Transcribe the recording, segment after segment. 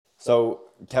So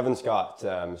Kevin Scott,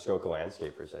 Muskoka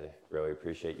Landscapers, I really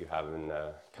appreciate you having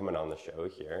coming on the show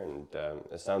here. And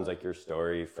it sounds like your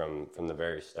story from the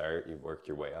very start. You've worked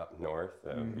your way up north.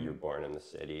 You were born in the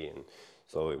city and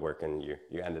slowly working.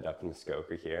 You ended up in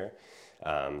Muskoka here.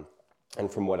 And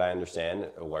from what I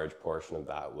understand, a large portion of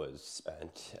that was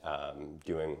spent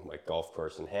doing like golf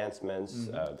course enhancements,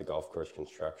 the golf course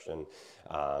construction,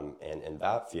 and in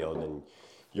that field. And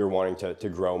you're wanting to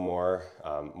grow more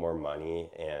money,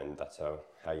 and that's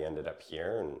how you ended up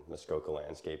here. And Muskoka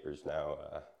Landscapers now,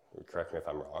 correct me if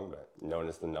I'm wrong, but known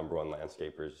as the number one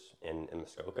landscapers in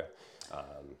Muskoka.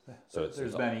 So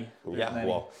there's many. Many.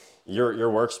 Well, your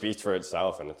work speaks for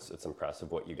itself, and it's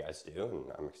impressive what you guys do, and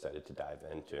I'm excited to dive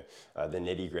into the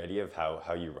nitty gritty of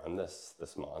how you run this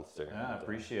monster. Yeah, I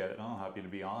appreciate it. Oh, happy to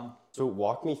be on. So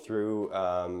walk me through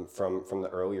from the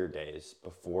earlier days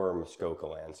before Muskoka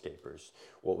Landscapers.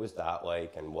 What was that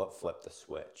like, and what flipped the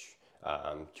switch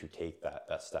to take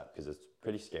that step? Because it's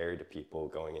pretty scary to people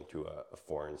going into a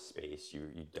foreign space.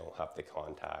 You don't have the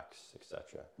contacts,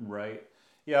 etc. Right.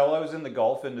 Yeah, well, I was in the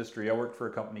golf industry. I worked for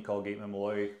a company called Gateman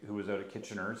Malloy, who was out of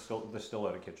Kitchener, still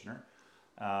out of Kitchener.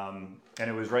 And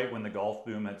it was right when the golf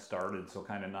boom had started, so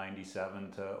kind of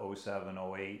 97 to 07,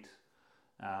 08.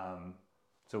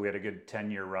 So we had a good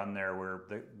 10-year run there where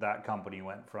that company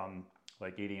went from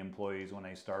like 80 employees when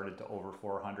I started to over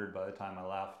 400 by the time I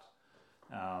left.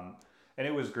 And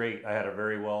it was great. I had a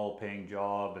very well-paying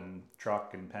job and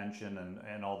truck and pension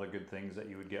and all the good things that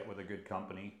you would get with a good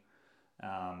company.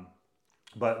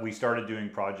 But we started doing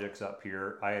projects up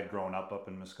here. I had grown up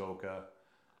in Muskoka.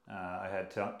 I had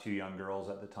two young girls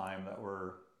at the time that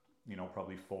were,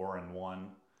 probably 4 and 1.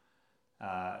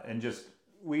 And just,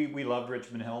 we loved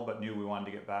Richmond Hill, but knew we wanted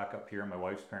to get back up here. My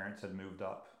wife's parents had moved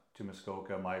up to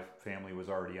Muskoka. My family was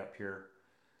already up here.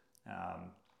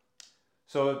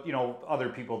 So, other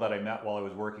people that I met while I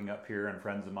was working up here and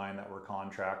friends of mine that were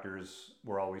contractors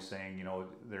were always saying,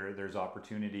 there's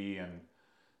opportunity. And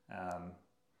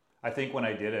I think when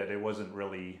I did it, it wasn't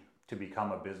really to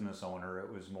become a business owner.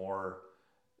 It was more,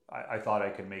 I thought I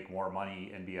could make more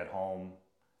money and be at home.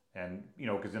 And,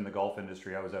 because in the golf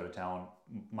industry, I was out of town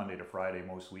Monday to Friday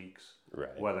most weeks.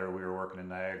 Right. Whether we were working in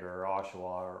Niagara or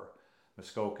Oshawa or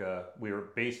Muskoka, we were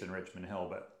based in Richmond Hill,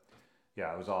 but yeah,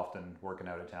 I was often working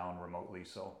out of town remotely.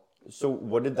 So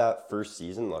what did that first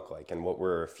season look like, and what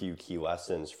were a few key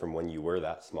lessons from when you were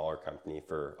that smaller company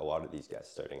for a lot of these guys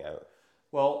starting out?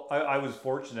 Well, I was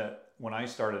fortunate when I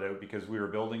started out because we were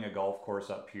building a golf course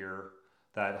up here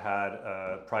that had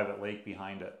a private lake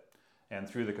behind it. And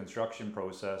through the construction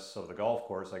process of the golf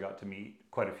course, I got to meet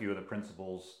quite a few of the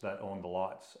principals that owned the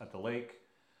lots at the lake.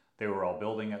 They were all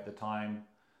building at the time.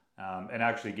 And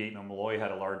actually, Gateman Malloy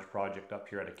had a large project up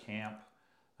here at a camp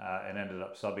and ended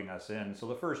up subbing us in. So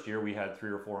the first year we had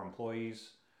 3 or 4 employees,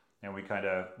 and we kind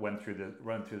of run through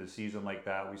the season like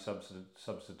that. We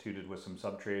substituted with some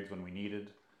sub trades when we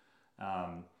needed.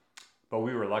 But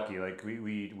we were lucky. Like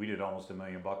we did almost $1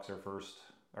 million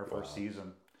our first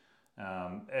season.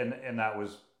 And that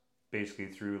was basically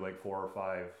through like 4 or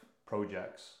 5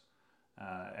 projects.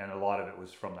 And a lot of it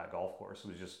was from that golf course. It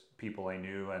was just people I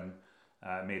knew, and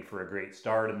made for a great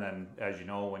start. And then, as you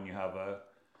know, when you have a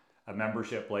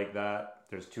membership like that,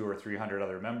 there's 200 or 300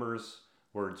 other members.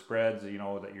 Word spreads, that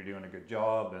you're doing a good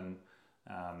job, and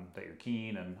that you're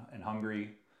keen and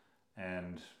hungry.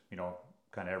 And,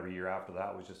 kind of every year after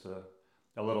that was just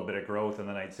a little bit of growth. And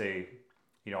then I'd say,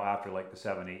 after like the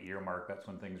 7-8 year mark, that's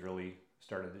when things really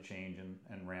started to change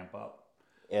and ramp up.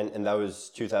 And that was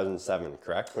 2007,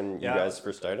 correct? When you guys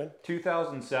first started?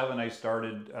 2007, I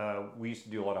started, we used to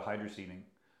do a lot of hydroseeding.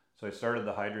 So I started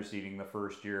the hydroseeding the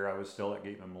first year. I was still at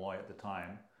Gateman Malloy at the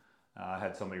time. I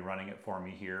had somebody running it for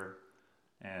me here.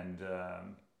 And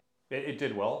it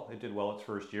did well. It did well its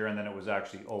first year. And then it was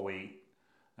actually 08,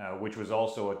 which was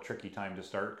also a tricky time to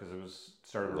start because it was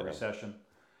start of a recession.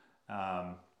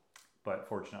 But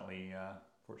fortunately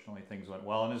things went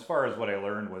well. And as far as what I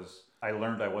learned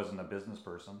I wasn't a business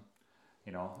person.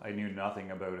 I knew nothing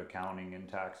about accounting and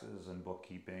taxes and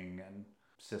bookkeeping and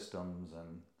systems.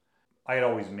 And I had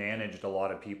always managed a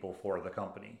lot of people for the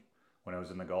company when I was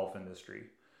in the golf industry.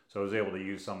 So I was able to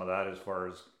use some of that as far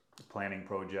as planning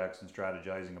projects and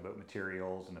strategizing about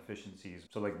materials and efficiencies.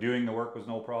 So like doing the work was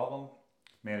no problem.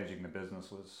 Managing the business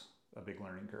was a big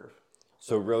learning curve.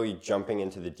 So really jumping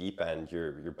into the deep end,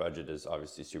 your budget is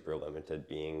obviously super limited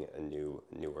being a new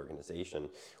organization.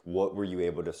 What were you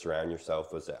able to surround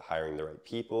yourself? Was it hiring the right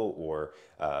people or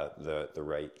the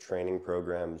right training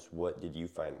programs? What did you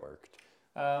find worked?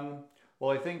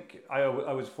 Well, I think I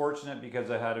was fortunate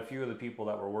because I had a few of the people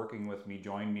that were working with me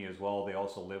join me as well. They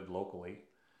also lived locally.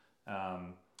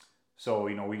 So,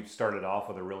 we started off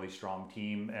with a really strong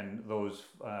team, and those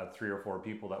 3 or 4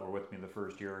 people that were with me the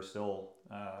first year are still,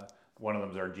 one of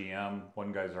them's our GM,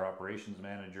 one guy's our operations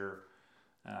manager.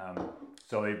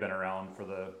 So they've been around for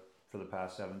the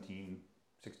past 16,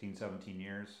 17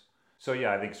 years. So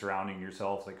yeah, I think surrounding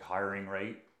yourself, like hiring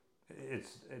right,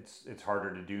 it's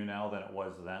harder to do now than it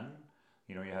was then.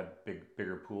 You had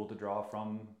bigger pool to draw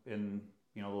from in,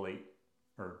 the late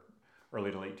or early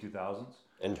to late 2000s.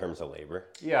 In terms of labor?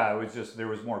 Yeah, it was just, there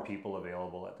was more people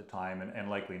available at the time and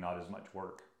likely not as much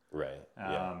work. Right.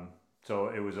 So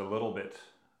it was a little bit,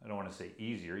 I don't want to say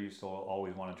easier. You still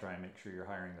always want to try and make sure you're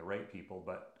hiring the right people,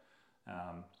 but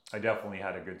I definitely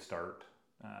had a good start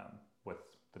with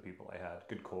the people I had,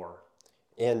 good core.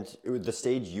 And the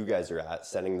stage you guys are at,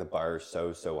 setting the bar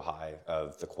so high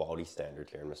of the quality standard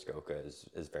here in Muskoka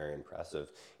is very impressive.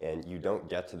 And you don't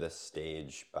get to this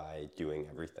stage by doing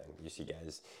everything. You see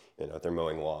guys, they're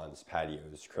mowing lawns,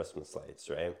 patios, Christmas lights,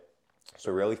 right?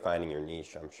 So really finding your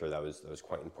niche, I'm sure that was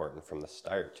quite important from the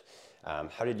start.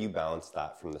 How did you balance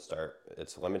that from the start?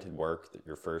 It's limited work,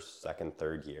 your first, second,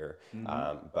 third year,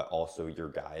 but also your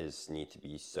guys need to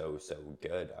be so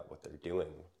good at what they're doing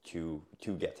to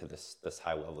get to this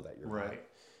high level that you're right.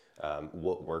 at.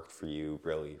 What worked for you,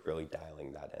 really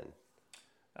dialing that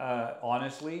in?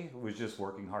 Honestly, it was just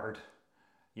working hard.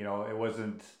 It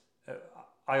wasn't,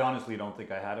 I honestly don't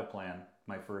think I had a plan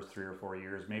my first 3 or 4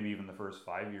 years, maybe even the first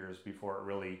 5 years before it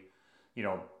really,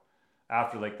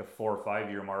 after like the 4 or 5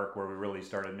 year mark where we really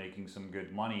started making some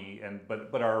good money,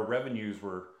 but our revenues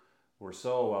were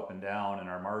so up and down and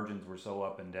our margins were so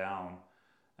up and down.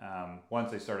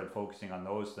 Once I started focusing on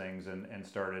those things and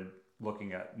started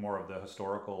looking at more of the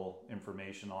historical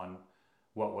information on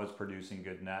what was producing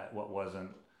good net, what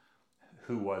wasn't,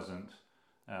 who wasn't,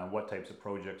 what types of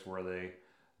projects were they,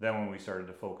 then when we started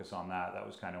to focus on that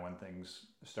was kind of when things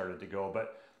started to go.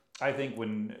 But I think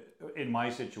in my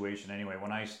situation anyway,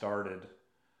 when I started,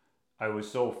 I was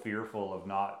so fearful of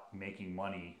not making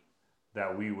money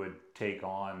that we would take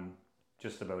on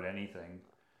just about anything,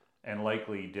 and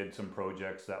likely did some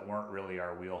projects that weren't really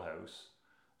our wheelhouse.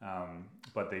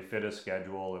 But they fit a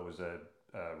schedule. It was a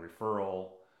referral.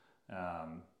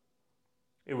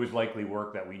 It was likely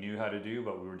work that we knew how to do,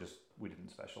 but we didn't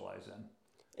specialize in.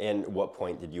 And what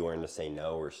point did you learn to say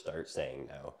no or start saying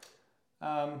no?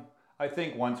 I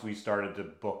think once we started to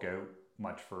book out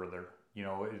much further,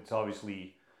 it's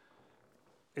obviously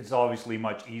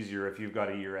much easier if you've got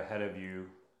a year ahead of you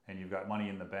and you've got money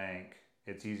in the bank.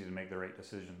 It's easy to make the right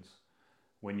decisions.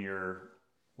 When you're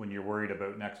worried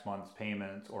about next month's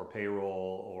payments or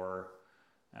payroll or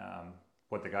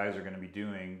what the guys are going to be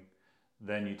doing,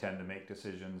 then you tend to make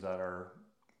decisions that are,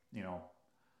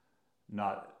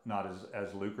 not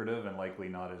as lucrative and likely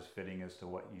not as fitting as to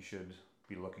what you should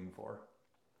be looking for.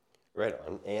 Right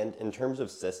on. And in terms of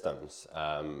systems,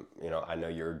 I know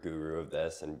you're a guru of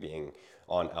this, and being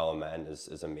on LMN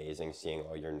is amazing, seeing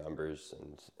all your numbers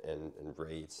and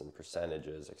rates and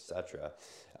percentages, etc.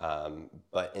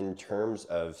 But in terms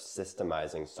of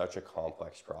systemizing such a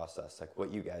complex process, like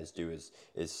what you guys do is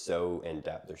so in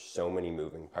depth. There's so many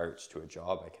moving parts to a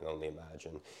job, I can only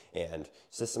imagine. And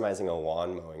systemizing a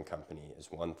lawn mowing company is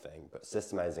one thing, but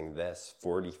systemizing this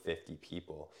 40, 50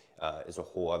 people is a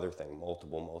whole other thing,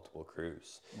 multiple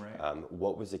crews. Right.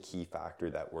 What was a key factor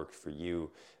that worked for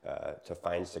you to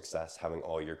find success, having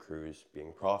all your crews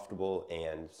being profitable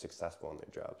and successful in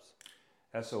their jobs?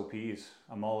 SOPs.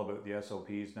 I'm all about the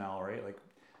SOPs now, right? Like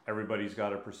everybody's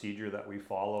got a procedure that we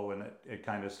follow, and it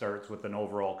kind of starts with an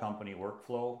overall company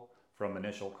workflow from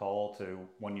initial call to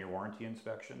 1-year warranty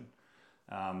inspection.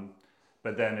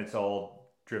 But then it's all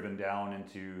driven down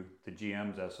into the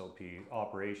GM's SOP,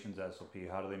 operations SOP.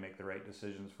 How do they make the right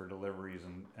decisions for deliveries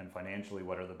and financially,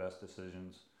 what are the best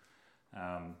decisions?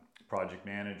 Project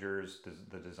managers,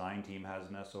 the design team has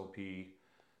an SOP,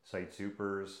 site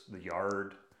supers, the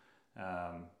yard,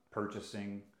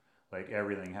 purchasing, like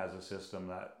everything has a system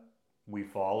that we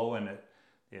follow, and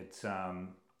it's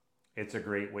a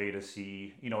great way to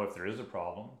see, if there is a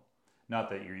problem. Not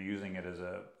that you're using it as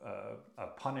a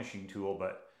punishing tool,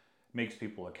 but makes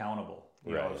people accountable.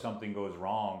 If something goes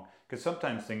wrong, because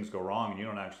sometimes things go wrong and you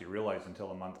don't actually realize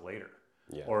until a month later.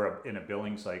 Yeah. Or in a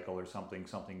billing cycle or something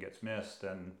gets missed,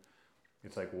 and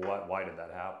it's like, why did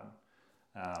that happen?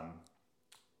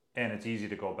 And it's easy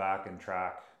to go back and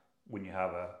track when you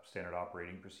have a standard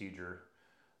operating procedure.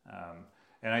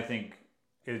 And I think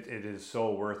it is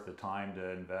so worth the time to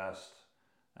invest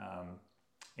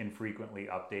in frequently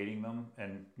updating them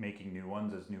and making new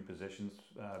ones as new positions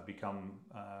become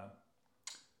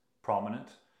prominent.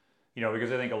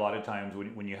 Because I think a lot of times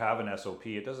when you have an SOP,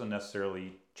 it doesn't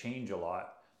necessarily change a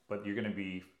lot, but you're going to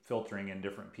be filtering in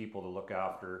different people to look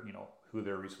after, who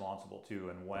they're responsible to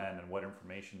and when and what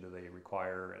information do they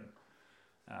require.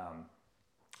 And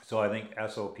so I think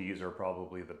SOPs are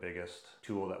probably the biggest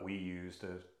tool that we use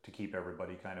to keep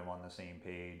everybody kind of on the same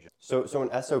page. So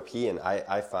an SOP, and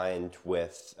I find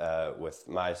with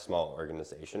my small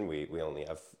organization, we only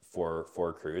have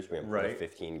four crews. We have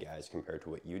 15 guys compared to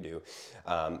what you do.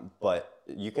 But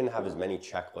you can have as many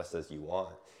checklists as you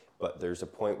want, but there's a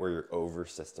point where you're over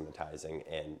systematizing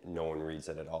and no one reads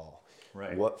it at all.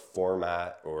 Right. What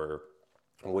format or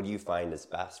what do you find is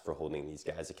best for holding these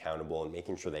guys accountable and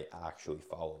making sure they actually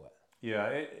follow it?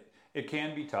 Yeah, it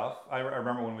can be tough. I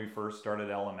remember when we first started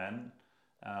LMN,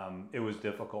 it was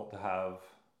difficult to have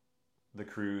the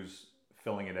crews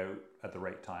filling it out at the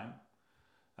right time.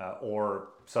 Or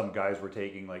some guys were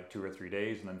taking like 2 or 3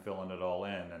 days and then filling it all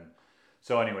in. And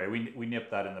so anyway, we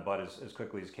nipped that in the bud as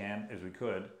quickly as we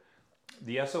could.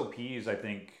 The SOPs, I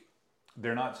think,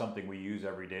 they're not something we use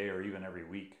every day or even every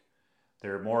week.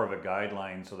 They're more of a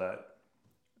guideline so that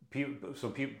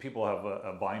people have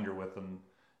a binder with them,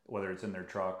 whether it's in their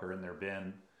truck or in their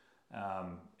bin.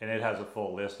 And it has a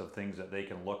full list of things that they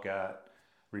can look at,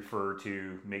 refer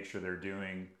to, make sure they're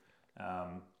doing.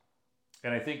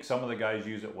 And I think some of the guys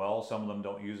use it well. Some of them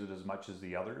don't use it as much as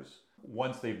the others.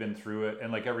 Once they've been through it,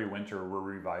 and like every winter, we're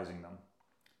revising them.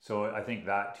 So I think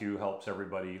that too helps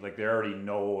everybody. Like they already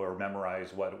know or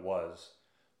memorize what it was.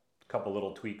 A couple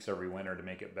little tweaks every winter to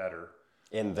make it better.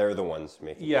 And they're the ones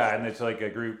making Yeah, and it's like a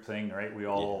group thing, right? We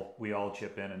all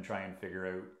chip in and try and figure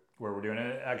out where we're doing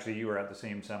it. Actually, you were at the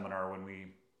same seminar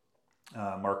when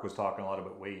Mark was talking a lot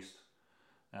about waste.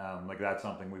 Like that's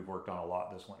something we've worked on a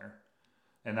lot this winter.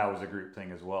 And that was a group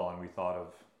thing as well. And we thought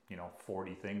of,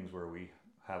 40 things where we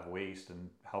have waste and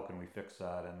how can we fix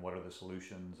that and what are the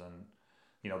solutions. And,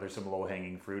 there's some low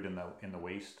hanging fruit in the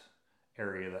waste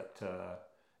area that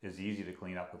is easy to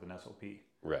clean up with an SOP.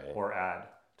 Right. Or add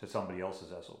to somebody else's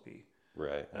SOP.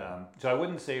 Right. So I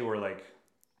wouldn't say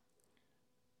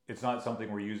it's not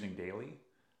something we're using daily,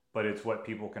 but it's what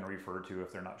people can refer to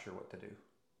if they're not sure what to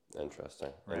do.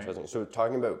 Interesting. Right. Interesting. So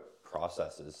talking about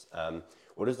processes,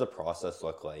 what does the process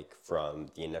look like from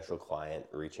the initial client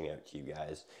reaching out to you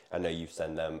guys? I know you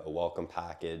send them a welcome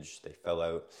package, they fill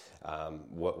out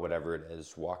whatever it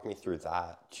is. Walk me through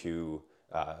that to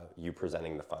you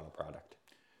presenting the final product.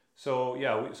 So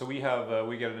yeah,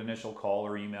 we get an initial call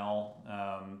or email.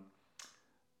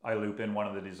 I loop in one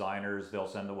of the designers. They'll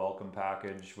send a welcome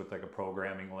package with like a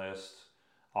programming list.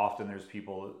 Often there's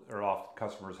often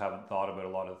customers haven't thought about a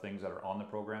lot of things that are on the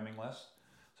programming list.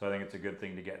 So I think it's a good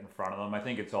thing to get in front of them. I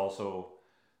think it's also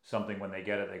something when they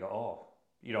get it, they go, oh,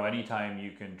 anytime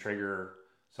you can trigger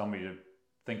somebody to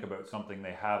think about something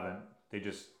they haven't, they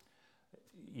just,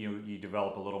 you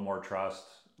develop a little more trust,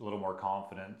 a little more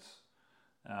confidence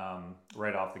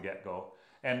right off the get-go.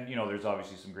 And, there's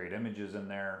obviously some great images in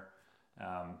there.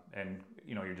 And,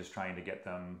 you're just trying to get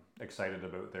them excited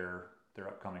about their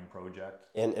upcoming project.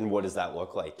 And what does that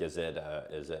look like? Is it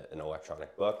an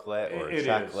electronic booklet or a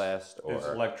checklist? It's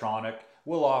electronic.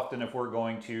 We'll often, if we're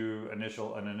going to an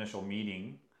initial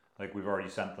meeting, like we've already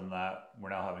sent them that, we're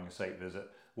now having a site visit,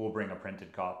 we'll bring a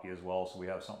printed copy as well so we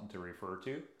have something to refer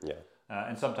to. Yeah.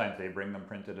 And sometimes they bring them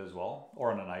printed as well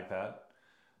or on an iPad.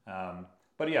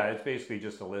 But yeah, it's basically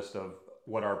just a list of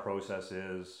what our process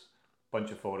is,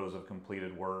 bunch of photos of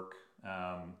completed work.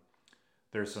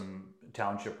 There's some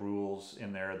township rules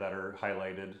in there that are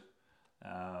highlighted.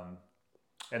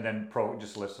 And then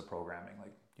just lists of programming,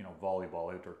 like,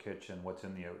 volleyball, outdoor kitchen, what's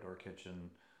in the outdoor kitchen,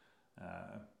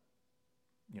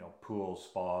 pools,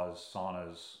 spas,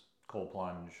 saunas, cold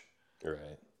plunge.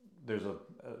 Right. There's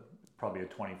probably a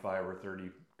 25 or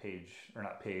 30 page, or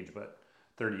not page, but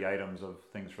 30 items of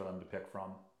things for them to pick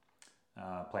from.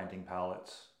 Planting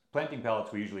pallets. Planting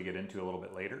pallets we usually get into a little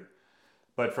bit later.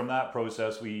 But from that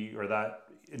process, that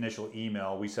initial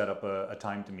email, we set up a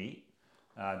time to meet.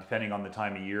 Depending on the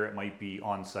time of year, it might be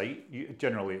on site.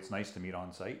 Generally, it's nice to meet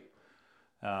on site.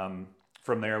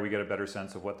 From there, we get a better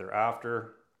sense of what they're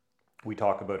after. We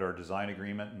talk about our design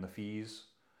agreement and the fees.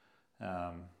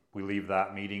 We leave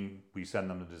that meeting. We send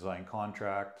them the design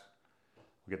contract.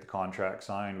 We get the contract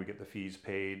signed. We get the fees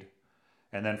paid.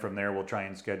 And then from there, we'll try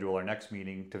and schedule our next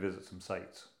meeting to visit some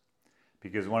sites.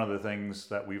 Because one of the things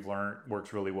that we've learned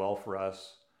works really well for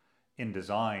us in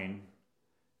design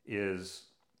is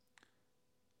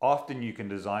often you can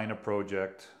design a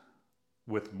project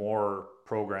with more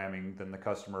programming than the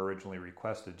customer originally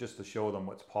requested just to show them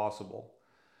what's possible.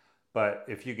 But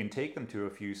if you can take them to a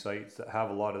few sites that have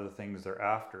a lot of the things they're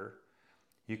after,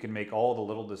 you can make all the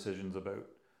little decisions about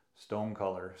stone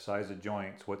color, size of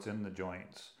joints, what's in the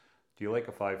joints. Do you like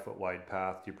a 5-foot wide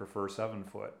path? Do you prefer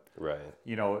 7-foot? Right.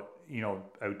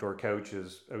 Outdoor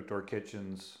couches, outdoor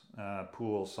kitchens,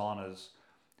 pools, saunas.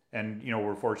 And,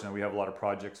 we're fortunate we have a lot of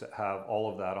projects that have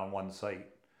all of that on one site.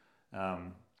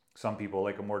 Some people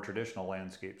like a more traditional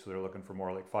landscape, so they're looking for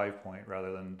more like 5-point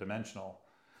rather than dimensional.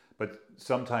 But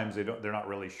sometimes they're not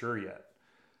really sure yet.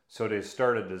 So to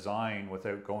start a design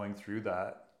without going through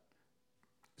that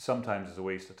sometimes is a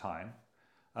waste of time,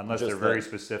 unless they're very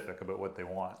specific about what they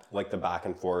want. Like the back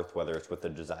and forth, whether it's with the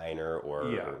designer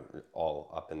or all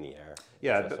up in the air.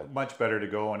 Yeah, much better to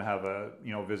go and have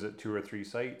visit 2 or 3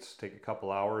 sites, take a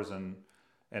couple hours and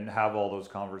have all those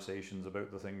conversations about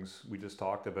the things we just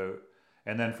talked about.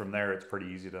 And then from there, it's pretty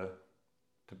easy to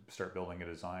start building a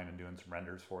design and doing some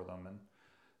renders for them.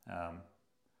 And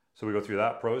so we go through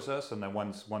that process, and then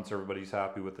once everybody's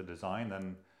happy with the design,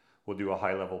 then we'll do a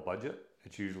high level budget.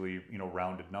 It's usually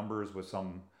rounded numbers with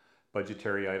some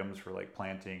budgetary items for like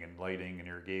planting and lighting and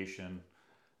irrigation.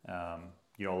 A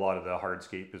lot of the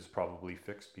hardscape is probably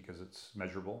fixed because it's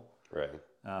measurable. Right.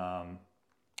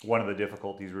 One of the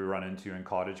difficulties we run into in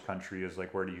cottage country is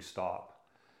like, where do you stop?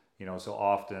 So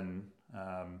often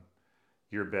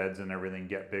your beds and everything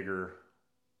get bigger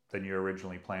than you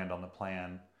originally planned on the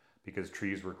plan because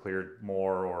trees were cleared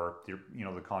more, or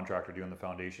the contractor doing the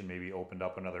foundation maybe opened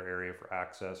up another area for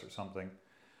access or something.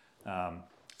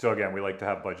 So again, we like to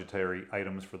have budgetary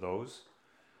items for those.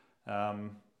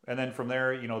 And then from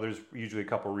there, there's usually a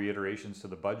couple reiterations to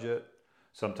the budget.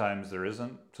 Sometimes there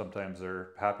isn't. Sometimes they're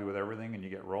happy with everything and you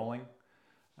get rolling.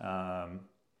 And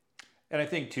I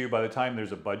think too, by the time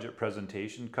there's a budget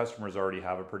presentation, customers already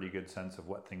have a pretty good sense of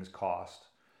what things cost.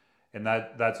 And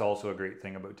that's also a great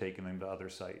thing about taking them to other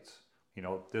sites.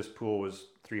 This pool was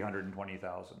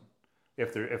 $320,000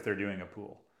 if they're doing a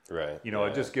pool. Right.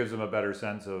 It just gives them a better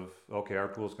sense of, okay, our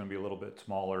pool's going to be a little bit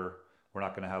smaller. We're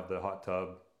not going to have the hot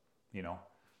tub,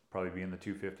 probably be in the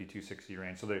 250, 260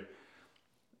 range.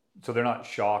 So they're not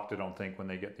shocked, I don't think, when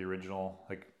they get the original,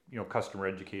 customer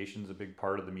education is a big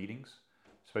part of the meetings,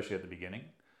 especially at the beginning.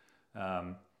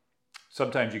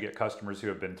 Sometimes you get customers who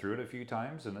have been through it a few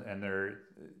times, and they're,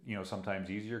 sometimes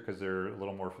easier because they're a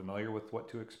little more familiar with what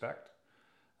to expect.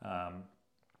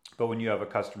 But when you have a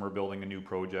customer building a new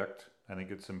project, I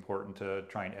think it's important to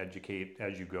try and educate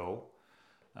as you go.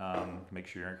 Make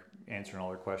sure you're answering all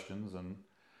their questions and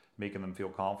making them feel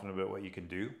confident about what you can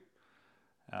do.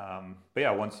 But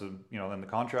yeah, once then the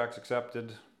contract's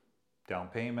accepted, down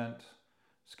payment,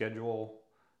 schedule,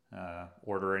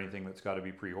 order anything that's got to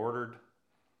be pre-ordered,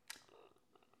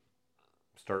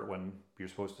 start when you're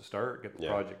supposed to start, get the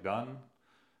project done.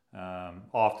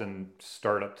 Often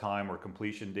startup time or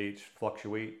completion dates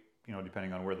fluctuate,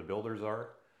 depending on where the builders are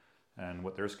and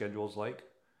what their schedule is like.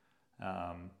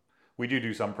 We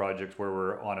do some projects where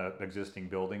we're on an existing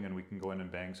building and we can go in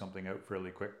and bang something out fairly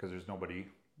quick because there's nobody,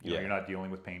 you're not dealing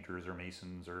with painters or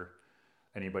masons or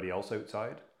anybody else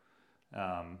outside.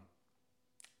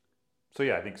 So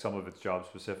yeah, I think some of it's job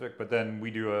specific, but then we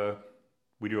do a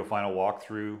final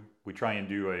walkthrough. We try and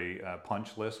do a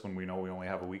punch list when we know we only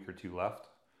have a week or 2 left.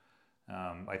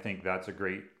 I think that's a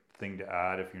great thing to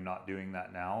add if you're not doing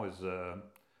that now, is a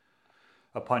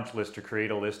punch list to create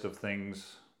a list of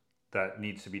things that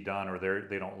needs to be done, or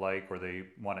they don't like, or they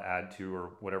want to add to,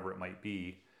 or whatever it might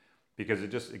be, because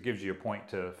it gives you a point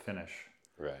to finish.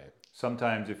 Right.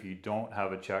 Sometimes if you don't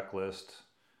have a checklist,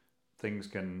 things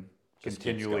can just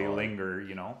continually linger,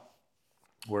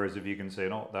 whereas if you can say,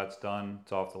 no, that's done,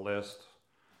 it's off the list.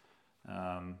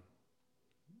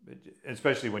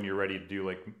 Especially when you're ready to do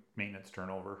like maintenance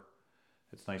turnover,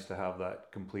 it's nice to have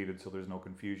that completed so there's no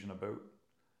confusion about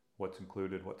what's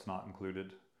included, what's not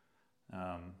included.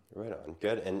 Right on.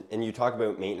 Good. And you talk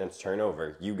about maintenance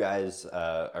turnover. You guys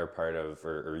are part of,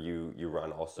 or you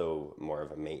run also more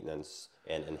of a maintenance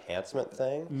and enhancement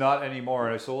thing? Not anymore.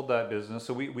 I sold that business.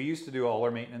 So we used to do all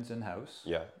our maintenance in-house.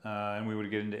 Yeah. And we would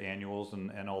get into annuals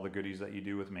and all the goodies that you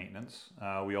do with maintenance.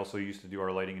 We also used to do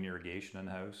our lighting and irrigation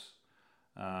in-house.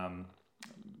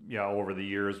 Over the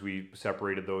years, we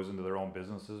separated those into their own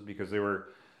businesses because they were,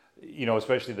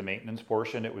 especially the maintenance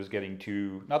portion, it was getting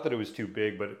too, not that it was too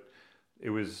big, but it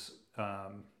was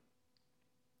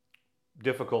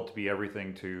difficult to be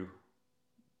everything to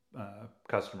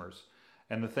customers.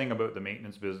 And the thing about the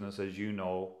maintenance business, as you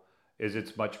know, is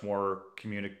it's much more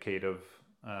communicative,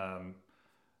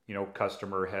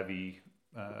 customer heavy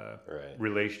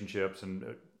relationships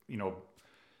and,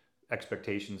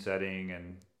 expectation setting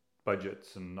and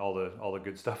budgets and all the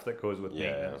good stuff that goes with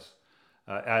maintenance,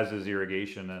 as is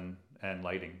irrigation and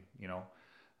lighting,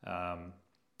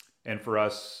 and for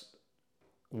us,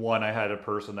 I had a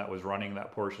person that was running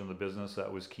that portion of the business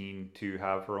that was keen to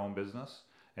have her own business,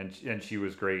 and she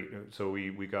was great. So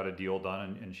we got a deal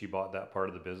done, and she bought that part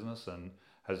of the business and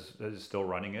is still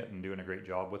running it and doing a great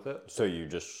job with it. So you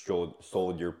just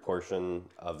sold your portion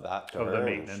of that to Of her, the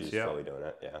maintenance, and she's yeah. fully doing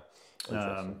it. Yeah,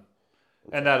 interesting.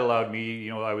 And that allowed me,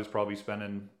 I was probably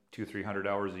spending 200-300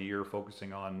 hours a year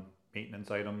focusing on maintenance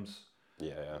items.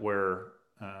 Yeah. Where,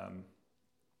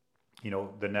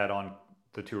 the net on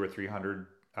the 200 or 300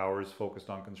 hours focused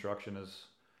on construction is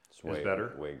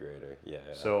better, way greater. Yeah.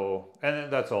 So,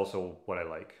 and that's also what I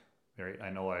like. Right? I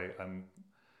know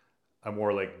I'm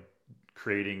more like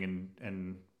creating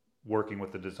and working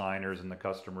with the designers and the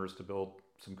customers to build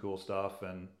some cool stuff,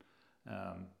 and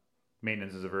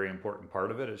maintenance is a very important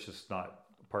part of it. It's just not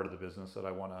part of the business that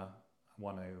I want to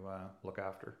look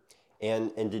after.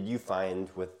 And did you find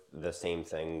with the same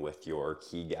thing with your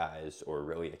key guys or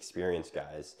really experienced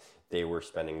guys, they were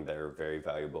spending their very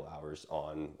valuable hours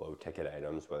on low ticket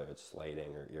items, whether it's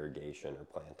lighting or irrigation or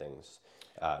plantings?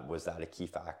 Was that a key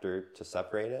factor to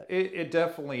separate it? It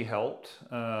definitely helped.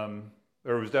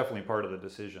 Or it was definitely part of the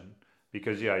decision,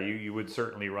 because you would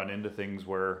certainly run into things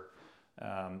where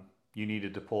you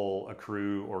needed to pull a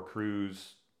crew or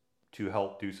crews to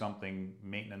help do something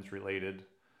maintenance related.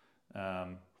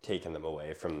 Taking them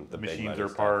away from the machines big are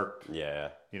parked. Yeah.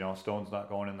 Stone's not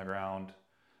going in the ground.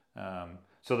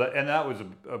 So that was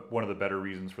one of the better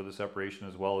reasons for the separation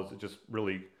as well, is it just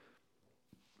really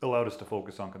allowed us to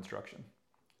focus on construction,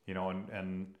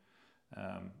 and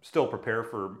still prepare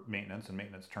for maintenance and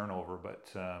maintenance turnover, but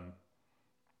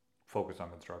focus on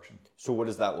construction. So what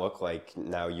does that look like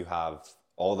now? You have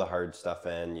all the hard stuff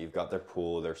in, you've got their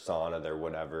pool, their sauna, their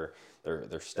whatever,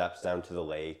 their steps down to the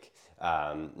lake.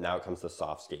 Now it comes to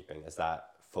softscaping. Is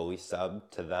that fully subbed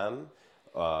to them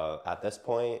at this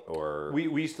point, or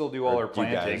we still do all our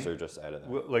planting? You guys are just out of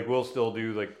that. We'll still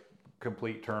do like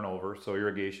complete turnover, so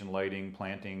irrigation, lighting,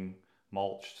 planting,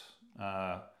 mulched,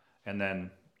 and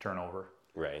then turnover.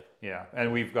 Right. Yeah,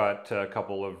 and we've got a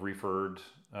couple of referred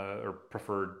or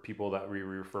preferred people that we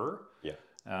refer. Yeah.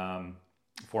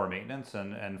 For maintenance,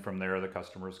 and from there the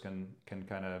customers can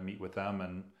kind of meet with them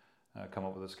and come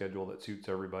up with a schedule that suits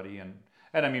everybody. And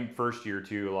I mean, first year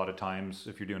too, a lot of times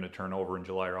if you're doing a turnover in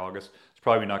July or August, it's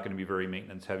probably not going to be very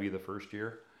maintenance heavy the first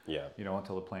year. Yeah.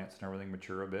 Until the plants and everything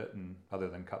mature a bit, and other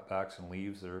than cutbacks and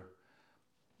leaves, they're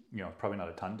probably not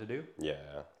a ton to do.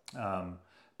 Yeah.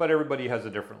 But everybody has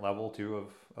a different level too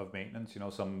of maintenance.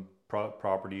 Some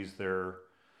properties, they're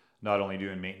not only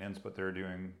doing maintenance, but they're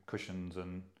doing cushions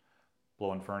and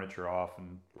blowing furniture off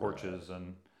and porches, right.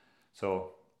 And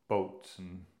so boats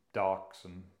and docks,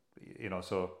 and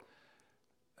so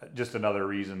just another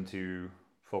reason to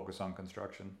focus on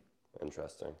construction.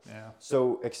 Interesting. Yeah.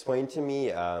 So explain to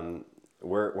me,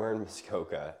 we're in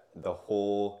Muskoka, the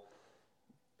whole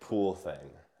pool thing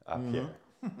up here.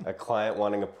 A client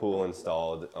wanting a pool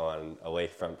installed on a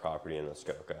lakefront property in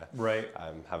Muskoka. Right.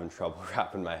 I'm having trouble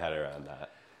wrapping my head around that.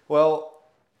 Well,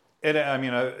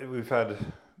 we've had,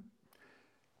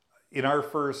 in our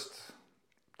first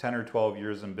 10 or 12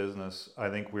 years in business, I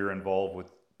think we were involved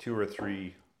with 2 or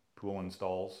 3 pool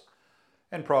installs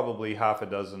and probably half a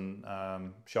dozen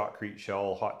shotcrete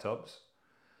shell hot tubs.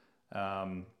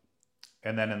 And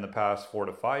then in the past 4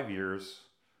 to 5 years,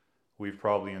 we've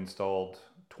probably installed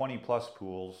 20 plus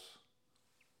pools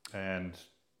and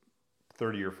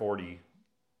 30 or 40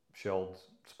 shelled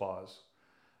spas,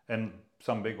 and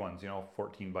some big ones,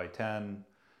 14 by 10,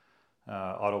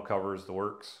 auto covers, the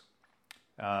works.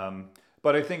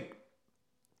 But I think,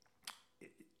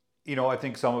 I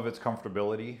think some of it's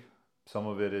comfortability. Some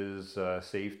of it is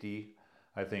safety.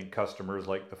 I think customers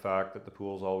like the fact that the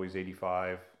pool's always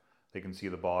 85. They can see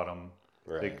the bottom.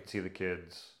 Right. They can see the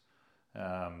kids.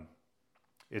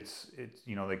 It's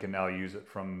they can now use it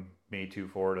from May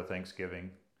 24 to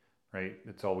Thanksgiving, right?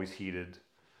 It's always heated.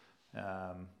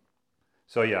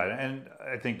 So yeah, and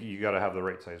I think you got to have the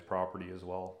right size property as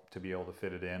well to be able to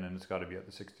fit it in, and it's got to be at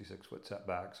the 66-foot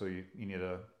setback. So you need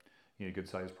a good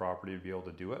sized property to be able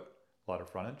to do it. A lot of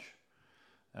frontage.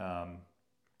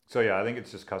 So yeah, I think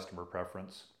it's just customer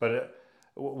preference. But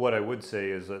what I would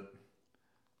say is that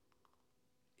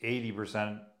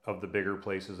 80% of the bigger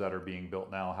places that are being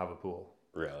built now have a pool.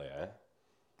 Really, eh?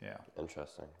 Yeah.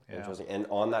 Interesting. Yeah. Interesting. And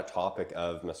on that topic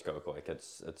of Muskoka, like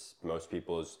it's most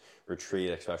people's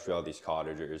retreat, especially all these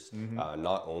cottagers,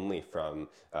 not only from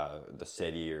the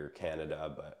city or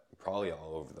Canada, but probably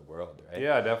all over the world, right?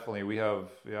 Yeah, definitely. We have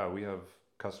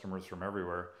customers from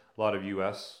everywhere. A lot of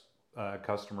U.S.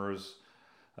 Customers,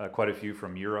 quite a few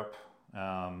from Europe,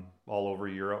 all over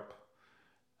Europe.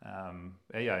 And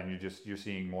you're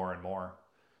seeing more and more.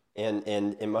 And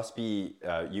it must be,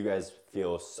 you guys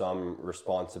feel some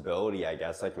responsibility, I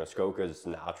guess. Like Muskoka's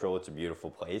natural, it's a beautiful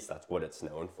place. That's what it's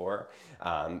known for.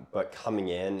 But coming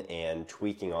in and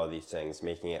tweaking all these things,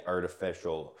 making it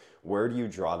artificial, where do you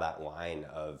draw that line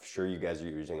of, sure, you guys are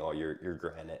using all your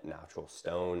granite, natural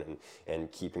stone,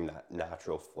 and keeping that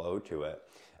natural flow to it.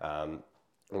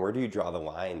 Where do you draw the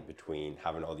line between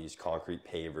having all these concrete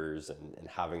pavers and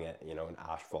having it, an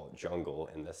asphalt jungle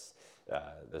in this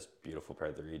beautiful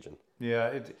part of the region?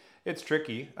 Yeah, it's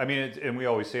tricky. I mean, and we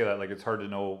always say that, like, it's hard to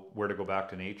know where to go back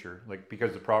to nature, like,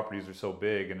 because the properties are so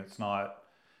big, and it's not,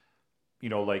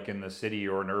 like in the city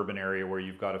or an urban area where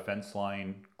you've got a fence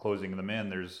line closing them in.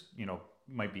 There's,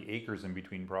 might be acres in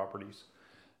between properties.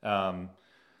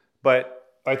 But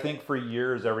I think for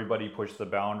years everybody pushed the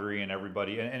boundary, and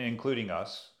everybody, and including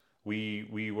us,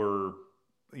 we were,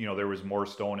 there was more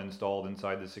stone installed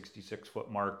inside the 66-foot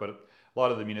mark. But a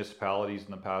lot of the municipalities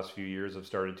in the past few years have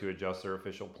started to adjust their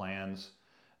official plans,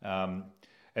 and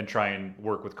try and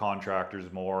work with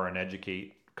contractors more and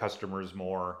educate customers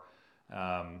more.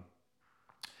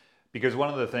 Because one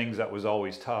of the things that was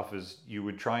always tough is you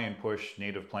would try and push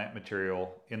native plant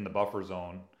material in the buffer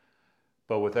zone,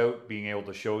 but without being able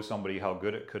to show somebody how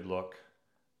good it could look,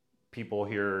 people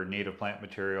hear native plant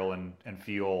material and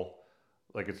feel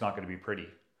like it's not going to be pretty,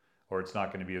 or it's not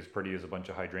going to be as pretty as a bunch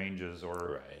of hydrangeas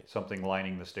or something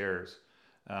lining the stairs.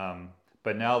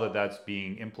 But now that that's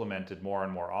being implemented more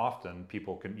and more often,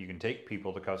 you can take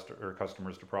people to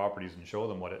customers to properties and show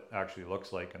them what it actually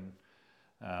looks like, and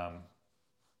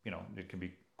it can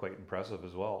be quite impressive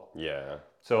as well. Yeah.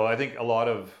 So I think a lot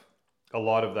of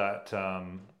that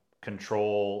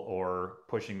control or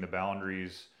pushing the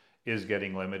boundaries is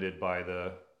getting limited by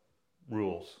the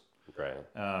rules. Right.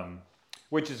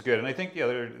 Which is good. And I think the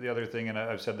other thing, and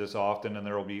I've said this often, and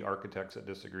there will be architects that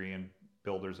disagree and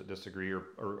builders that disagree,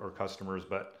 or customers,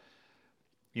 but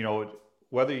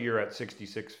whether you're at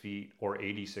 66 feet or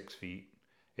 86 feet,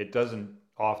 it doesn't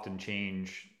often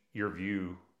change your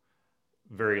view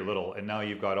very little. And now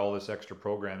you've got all this extra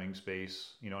programming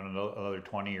space, and another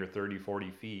 20 or 30, 40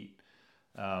 feet.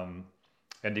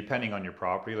 And depending on your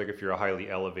property, like if you're a highly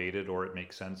elevated, or it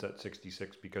makes sense at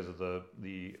 66 because of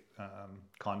the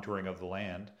contouring of the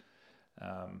land.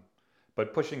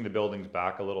 But pushing the buildings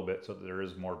back a little bit so that there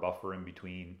is more buffer in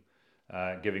between,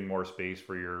 giving more space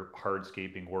for your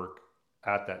hardscaping work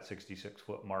at that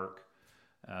 66-foot mark.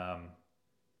 And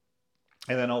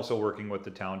then also working with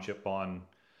the township on,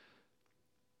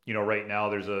 right now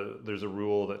there's a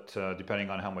rule that depending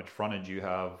on how much frontage you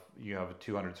have a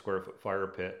 200 square foot fire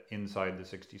pit inside the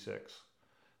 66,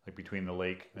 like between the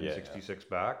lake and 66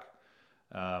 back.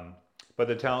 But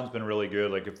the town's been really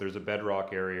good. Like if there's a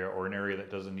bedrock area or an area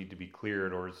that doesn't need to be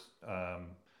cleared, or is,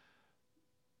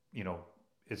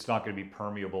 it's not going to be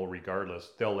permeable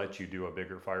regardless, they'll let you do a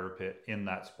bigger fire pit in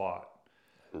that spot.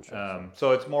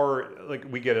 So it's more like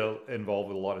we get involved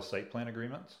with a lot of site plan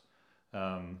agreements.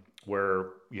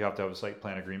 Where you have to have a site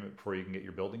plan agreement before you can get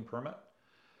your building permit.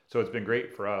 So it's been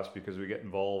great for us because we get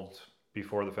involved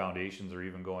before the foundations are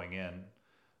even going in.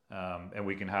 And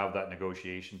we can have that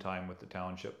negotiation time with the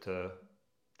township to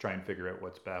try and figure out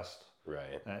what's best.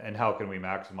 Right. And how can we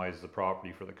maximize the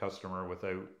property for the customer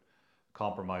without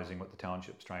compromising what the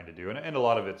township's trying to do. And a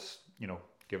lot of it's,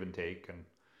 give and take. And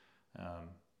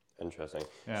Interesting.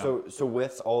 Yeah. So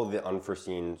with all the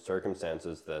unforeseen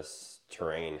circumstances this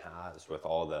terrain has, with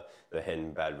all the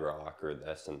hidden bedrock or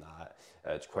this and that,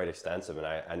 it's quite extensive. And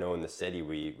I know in the city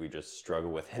we just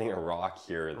struggle with hitting a rock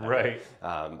here and there. Right.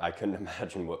 I couldn't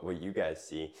imagine what you guys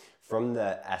see from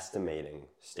the estimating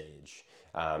stage.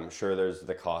 Sure, there's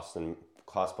the cost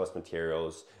plus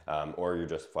materials, or you're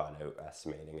just flat out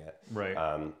estimating it. Right.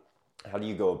 How do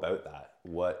you go about that?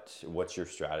 What's your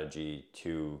strategy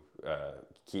to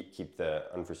keep the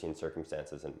unforeseen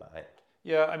circumstances in mind?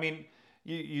 Yeah, I mean,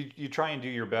 you try and do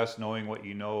your best knowing what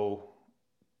you know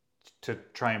to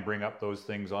try and bring up those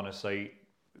things on a site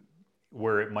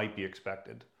where it might be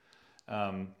expected.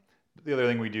 The other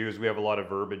thing we do is we have a lot of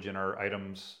verbiage in our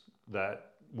items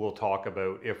that we'll talk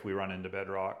about if we run into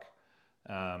bedrock.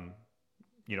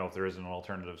 If there isn't an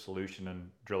alternative solution, and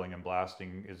drilling and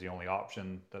blasting is the only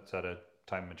option, that's at a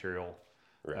time material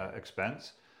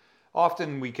expense.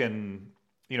 Often we can,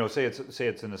 say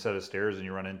it's in a set of stairs and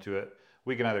you run into it,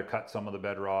 we can either cut some of the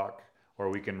bedrock, or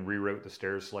we can reroute the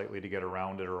stairs slightly to get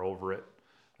around it or over it.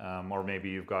 Or maybe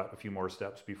you've got a few more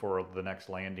steps before the next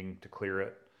landing to clear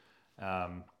it.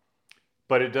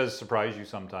 But it does surprise you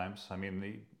sometimes. I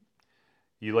mean,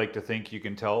 you like to think you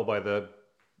can tell by the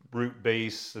root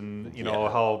base and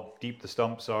how deep the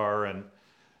stumps are, and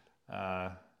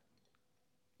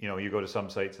you go to some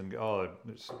sites and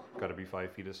there's got to be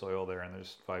 5 feet of soil there, and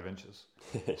there's 5 inches.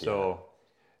 So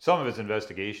some of it's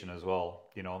investigation as well,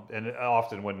 and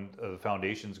often when the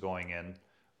foundation's going in,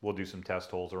 we'll do some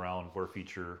test holes around where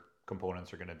feature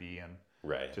components are going to be, and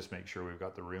just make sure we've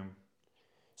got the room.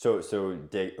 So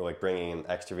bringing an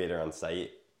excavator on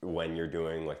site when you're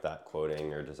doing like that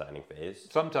quoting or designing phase?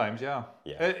 Sometimes, yeah.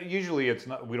 Usually it's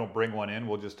not, we don't bring one in.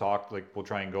 We'll just talk, we'll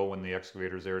try and go when the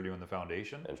excavator's there doing the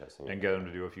foundation. Interesting. And get them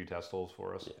to do a few test holes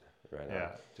for us. Right.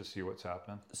 Just see what's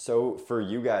happening. So for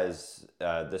you guys,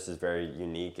 this is very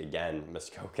unique, again,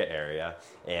 Muskoka area,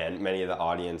 and many of the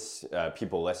audience,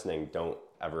 people listening, don't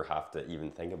ever have to even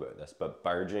think about this, but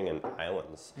barging and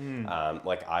islands.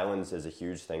 Islands is a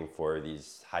huge thing for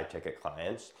these high ticket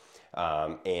clients.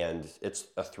 And it's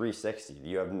a 360.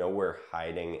 You have nowhere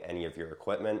hiding any of your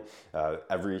equipment.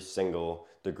 Every single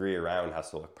degree around has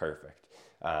to look perfect.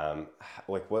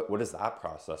 What does that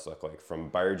process look like, from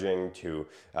barging to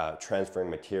transferring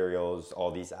materials,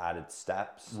 all these added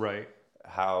steps? Right.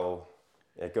 How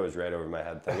it goes right over my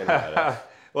head thinking about it.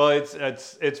 Well,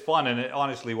 it's fun, and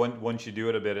honestly, once you do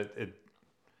it a bit,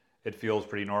 it feels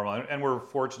pretty normal. And we're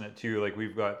fortunate too.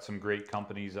 We've got some great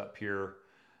companies up here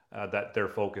that their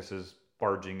focus is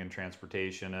barging and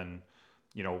transportation, and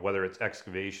whether it's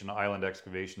excavation, island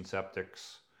excavation,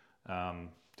 septics,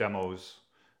 demos,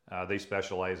 they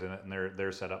specialize in it, and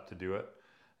they're set up to do it.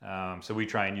 So we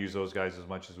try and use those guys as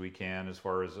much as we can as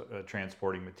far as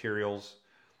transporting materials.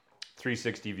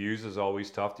 360 views is always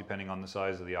tough depending on the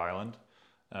size of the island.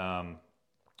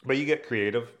 But you get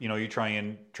creative. You try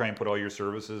and put all your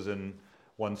services in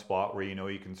one spot where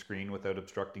you can screen without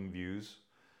obstructing views.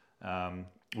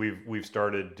 We've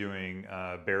started doing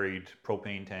buried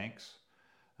propane tanks.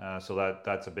 So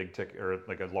that's a big tick, or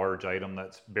a large item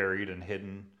that's buried and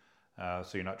hidden.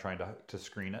 So you're not trying to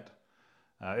screen it.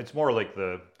 It's more like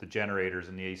the generators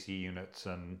and the AC units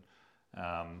and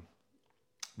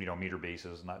meter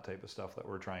bases and that type of stuff that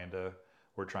we're trying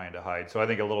to hide. So I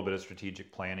think a little bit of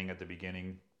strategic planning at the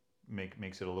beginning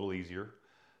makes it a little easier.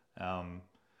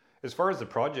 As far as the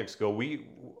projects go,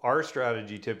 our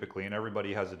strategy typically, and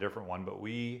everybody has a different one, but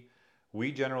we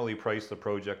generally price the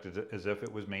project as if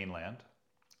it was mainland,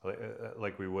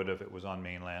 like we would if it was on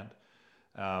mainland.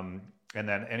 And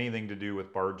then anything to do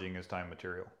with barging is time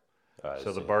material.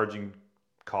 So the barging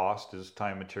cost is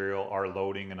time material. Our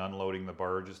loading and unloading the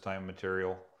barge is time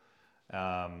material.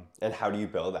 And how do you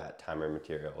bill that time or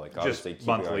material? Obviously just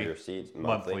monthly, keeping all your receipts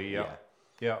monthly.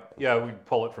 Yeah. We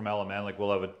pull it from LMN.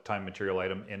 We'll have a time material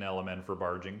item in LMN for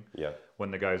barging. Yeah.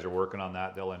 When the guys are working on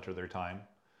that, they'll enter their time.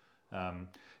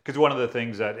 Because one of the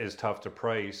things that is tough to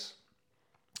price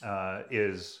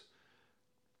is,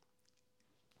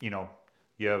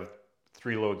 you have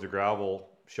 3 loads of gravel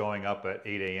showing up at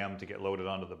 8 a.m. to get loaded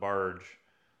onto the barge.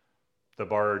 The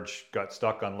barge got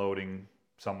stuck unloading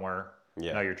somewhere.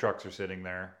 Yeah. Now your trucks are sitting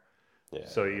there. Yeah.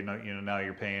 So now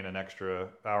you're paying an extra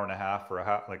hour and a half for a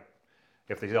half.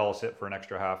 If they all sit for an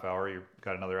extra half hour, you've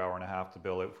got another hour and a half to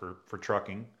bill out for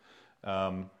trucking.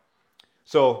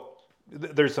 So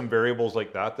there's some variables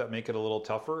like that make it a little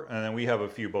tougher. And then we have a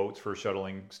few boats for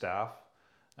shuttling staff.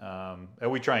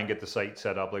 And we try and get the site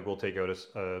set up. We'll take out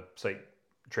a site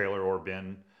trailer or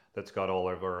bin that's got all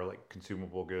of our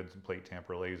consumable goods and plate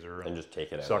tamper laser and just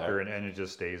take it out sucker there. And it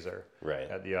just stays there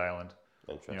at the island.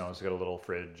 Interesting. It's got a little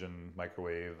fridge and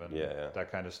microwave and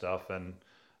that kind of stuff. And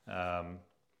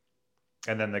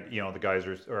then the guys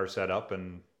are set up,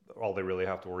 and all they really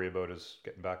have to worry about is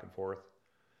getting back and forth.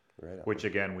 Right. Which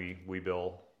again we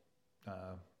bill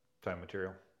time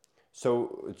material.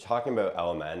 So talking about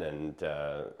LMN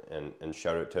and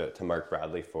shout out to Mark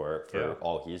Bradley for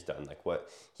all he's done. What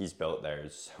he's built there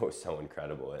is so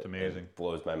incredible. It's amazing. It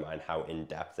blows my mind how in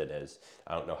depth it is.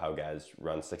 I don't know how guys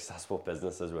run successful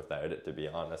businesses without it, to be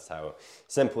honest. How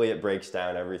simply it breaks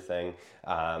down everything.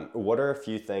 What are a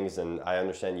few things, and I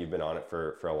understand you've been on it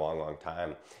for a long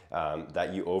time,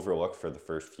 that you overlooked for the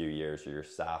first few years, or your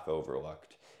staff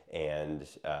overlooked, and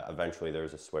eventually there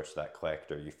was a switch that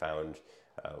clicked, or you found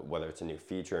whether it's a new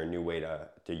feature, a new way to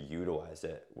utilize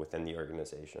it within the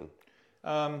organization?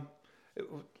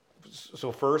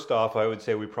 So first off, I would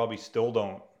say we probably still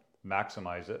don't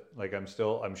maximize it.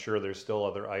 I'm sure there's still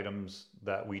other items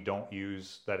that we don't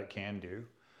use that it can do.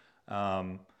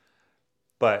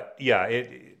 But yeah,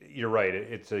 you're right.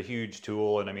 It's a huge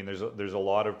tool, and I mean, there's a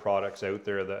lot of products out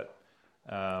there that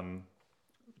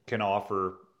can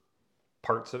offer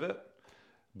parts of it,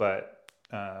 but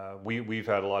we've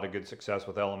had a lot of good success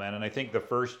with LMN, and I think the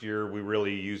first year we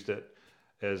really used it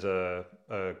as a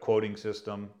quoting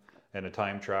system and a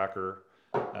time tracker,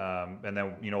 and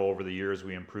then over the years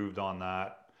we improved on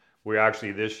that. We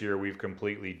actually, this year, we've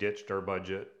completely ditched our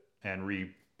budget and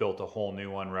rebuilt a whole new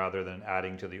one rather than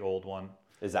adding to the old one.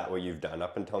 Is that what you've done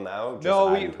up until now? Just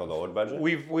No, add until the old budget?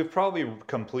 We've probably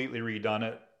completely redone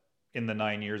it in the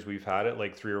 9 years we've had it,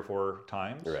 like 3 or 4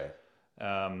 times. Right.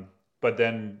 But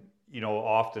then,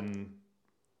 often,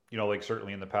 like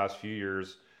certainly in the past few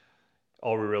years,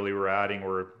 all we really were adding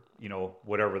were,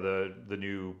 whatever the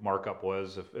new markup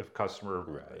was. If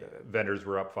customer vendors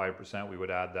were up 5%, we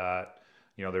would add that.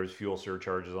 There's fuel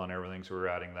surcharges on everything, so we were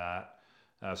adding that.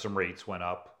 Some rates went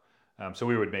up. So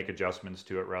we would make adjustments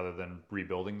to it rather than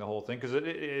rebuilding the whole thing, because it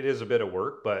is a bit of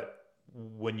work, but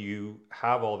when you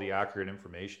have all the accurate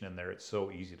information in there, it's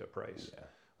so easy to price. Yeah.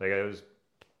 Like I was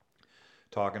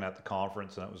talking at the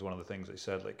conference, and that was one of the things they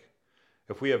said, like,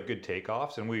 if we have good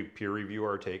takeoffs, and we peer review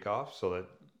our takeoffs, so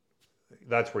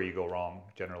that's where you go wrong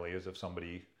generally, is if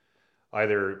somebody,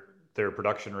 either their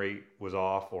production rate was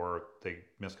off or they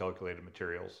miscalculated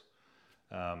materials.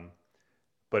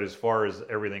 But as far as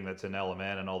everything that's in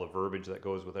LMN and all the verbiage that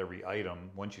goes with every item,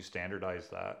 once you standardize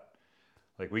that,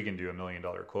 like we can do $1 million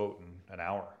quote in an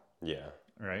hour. Yeah.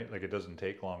 Right? Like it doesn't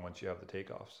take long once you have the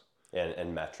takeoffs.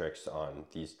 And metrics on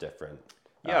these different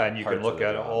and you can look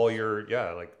at all your,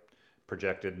 like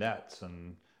projected nets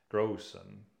and gross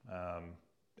and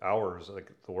hours,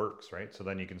 like the works, right? So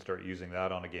then you can start using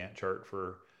that on a Gantt chart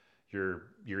for your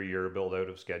year build out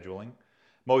of scheduling.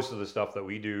 Most of the stuff that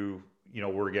we do,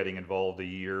 we're getting involved a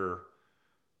year,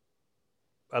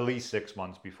 at least 6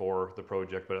 months before the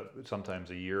project, but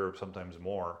sometimes a year, sometimes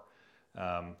more.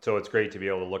 So it's great to be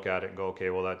able to look at it and go, okay,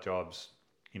 well that job's,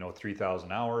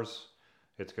 3,000 hours.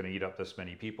 It's going to eat up this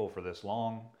many people for this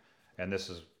long, and this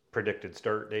is predicted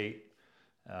start date.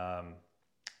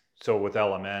 So with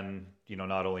LMN,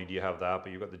 not only do you have that,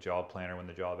 but you've got the job planner when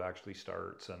the job actually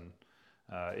starts, and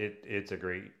it's a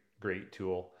great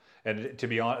tool. And to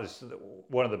be honest,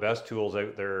 one of the best tools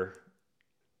out there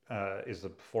is the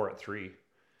 4 at 3.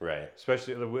 Right.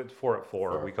 Especially the 4 at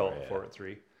 4. We call it 4 at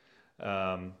 3.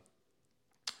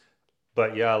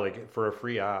 But yeah, like for a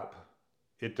free app,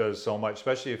 it does so much,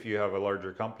 especially if you have a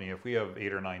larger company. If we have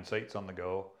 8 or 9 sites on the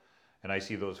go, and I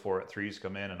see those 4 at 3s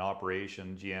come in, and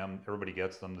operation, GM, everybody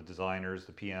gets them, the designers,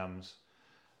 the PMs,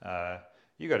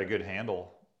 you got a good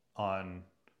handle on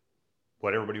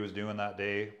what everybody was doing that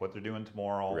day, what they're doing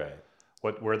tomorrow,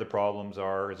 right, where the problems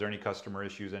are, is there any customer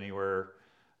issues anywhere?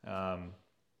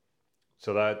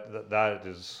 So that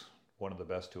is one of the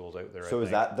best tools out there. So is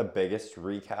that the biggest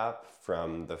recap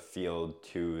from the field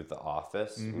to the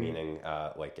office, meaning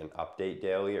like an update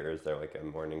daily, or is there like a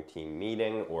morning team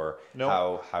meeting, or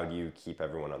how do you keep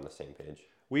everyone on the same page?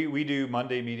 We do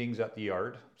Monday meetings at the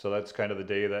yard. So that's kind of the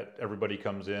day that everybody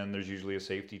comes in. There's usually a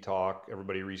safety talk.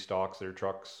 Everybody restocks their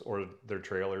trucks or their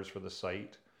trailers for the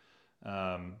site.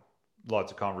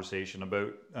 Lots of conversation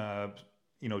about,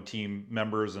 team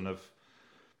members. And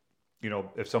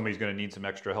if somebody's going to need some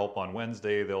extra help on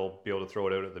Wednesday, they'll be able to throw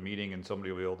it out at the meeting, and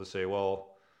somebody will be able to say,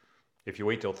 well, if you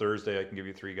wait till Thursday, I can give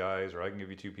you 3 guys, or I can give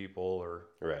you 2 people, or,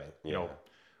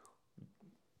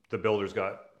 the builder's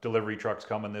got delivery trucks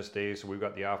coming this day, so we've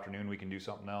got the afternoon, we can do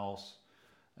something else.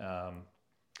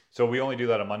 So we only do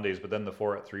that on Mondays, but then the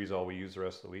 4 at 3 is all we use the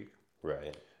rest of the week.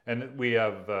 Right. And we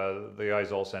have the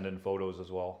guys all send in photos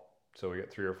as well. So we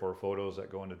get 3 or 4 photos that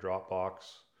go into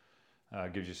Dropbox.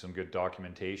 Gives you some good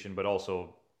documentation, but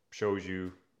also shows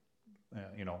you,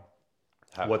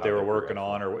 what they were working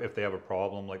on, or if they have a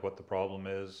problem, like what the problem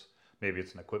is. Maybe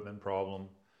it's an equipment problem.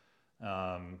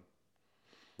 And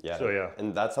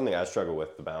that's something I struggle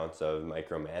with, the balance of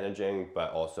micromanaging,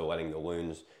 but also letting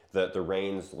the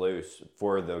reins loose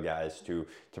for the guys to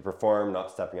perform,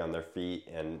 not stepping on their feet,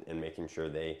 and making sure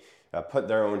they put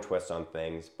their own twists on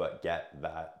things, but get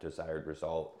that desired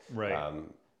result. Right.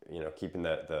 Keeping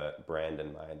the brand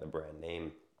in mind, the brand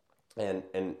name.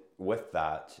 And with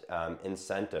that,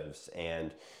 incentives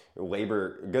and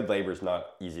good labor is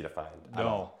not easy to find at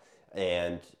all.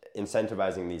 And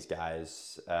incentivizing these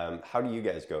guys, how do you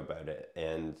guys go about it?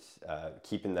 And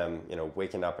keeping them,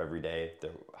 waking up every day,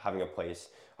 they're having a place,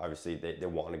 obviously they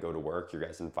want to go to work. Your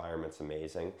guys' environment's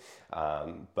amazing.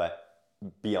 But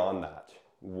beyond that,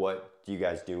 what do you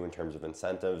guys do in terms of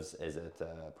incentives? Is it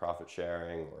profit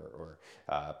sharing or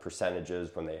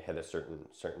percentages when they hit a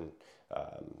certain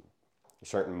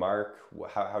mark?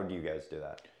 How do you guys do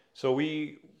that? So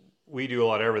we do a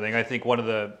lot of everything. I think one of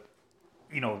the,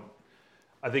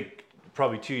 I think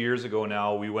probably 2 years ago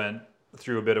now, we went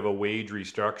through a bit of a wage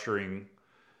restructuring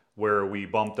where we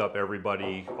bumped up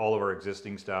everybody, all of our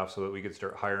existing staff, so that we could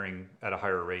start hiring at a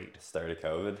higher rate. Start of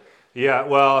COVID? Yeah,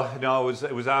 well, no,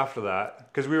 it was after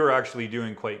that, because we were actually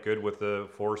doing quite good with the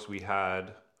force we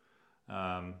had.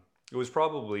 It was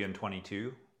probably in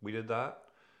 22 we did that.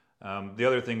 The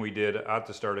other thing we did at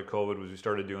the start of COVID was we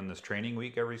started doing this training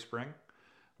week every spring,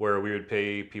 where we would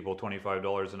pay people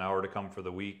 $25 an hour to come for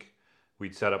the week.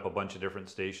 We'd set up a bunch of different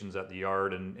stations at the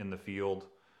yard and in the field,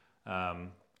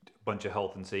 bunch of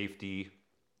health and safety.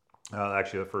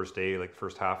 Actually, the first day, like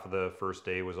first half of the first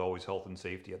day was always health and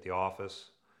safety at the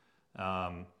office.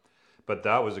 But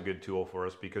that was a good tool for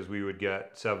us because we would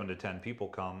get 7 to 10 people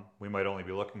come. We might only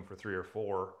be looking for 3 or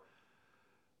 4,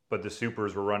 but the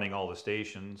supers were running all the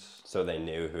stations. So they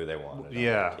knew who they wanted on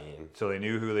Yeah, the team. so they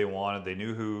knew who they wanted. They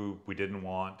knew who we didn't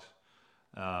want.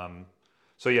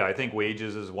 So yeah, I think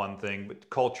wages is one thing, but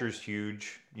culture's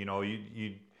huge. You know,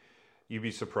 you'd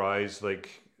be surprised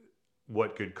like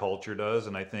what good culture does.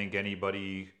 And I think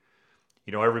anybody,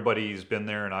 you know, everybody's been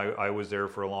there, and I was there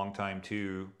for a long time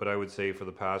too. But I would say for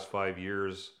the past 5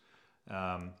 years,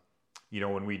 you know,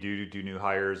 when we do new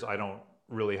hires, I don't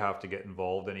really have to get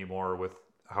involved anymore with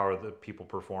how are the people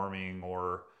performing,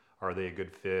 or are they a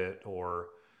good fit, or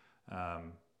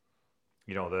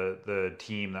you know, the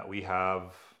team that we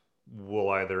have will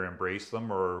either embrace them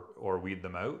or weed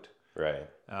them out. Right.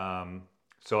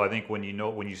 So I think when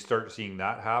you start seeing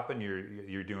that happen,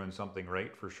 you're doing something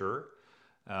right for sure.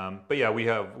 But yeah, we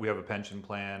have a pension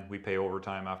plan. We pay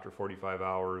overtime after 45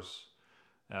 hours.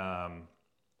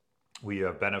 We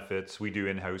have benefits. We do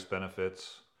in-house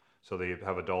benefits. So they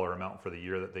have a dollar amount for the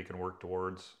year that they can work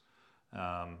towards.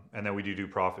 And then we do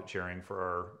profit sharing for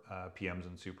our PMs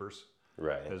and supers.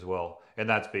 Right. As well. And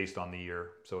that's based on the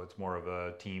year. So it's more of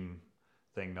a team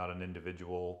thing, not an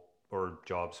individual or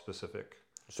job specific.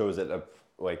 So is it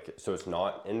so it's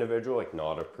not individual, like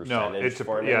not a percentage? No, it's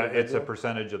it's a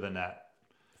percentage of the net.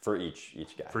 For each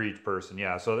guy. For each person,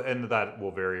 yeah. So, and that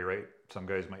will vary, right? Some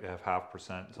guys might have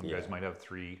 0.5%. Some guys might have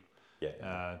 3%.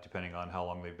 Yeah. Depending on how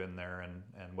long they've been there and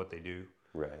what they do.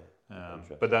 Right.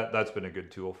 But that's been a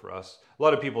good tool for us. A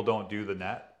lot of people don't do the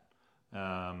net.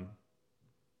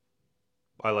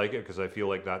 I like it because I feel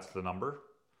like that's the number.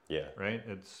 Yeah. Right?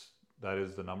 That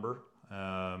is the number.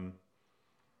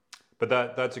 But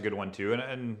that's a good one too.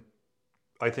 And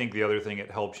I think the other thing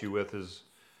it helps you with is,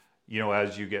 you know,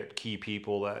 as you get key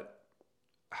people that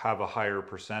have a higher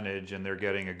percentage and they're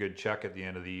getting a good check at the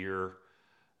end of the year,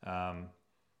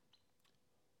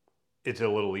 it's a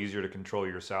little easier to control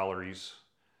your salaries.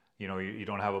 You know, you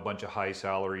don't have a bunch of high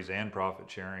salaries and profit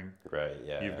sharing. Right,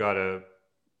 yeah. You've got a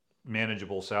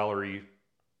manageable salary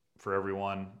for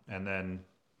everyone, and then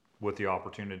with the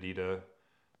opportunity to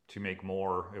make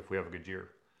more if we have a good year.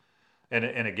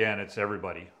 And again, it's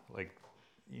everybody. Like,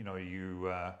 you know,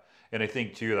 and I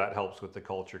think too that helps with the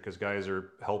culture because guys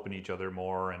are helping each other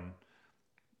more, and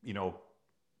you know,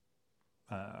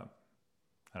 I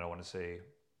don't want to say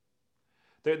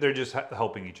they're just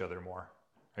helping each other more,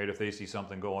 right? If they see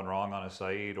something going wrong on a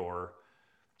site, or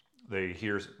they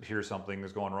hear something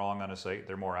is going wrong on a site,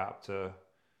 they're more apt to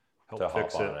help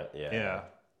fix it. Yeah.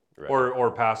 Right.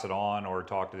 Or pass it on, or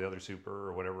talk to the other super,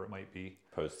 or whatever it might be.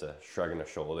 Opposed to shrugging a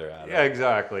shoulder at it. Yeah,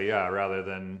 exactly. Yeah, rather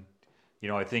than, you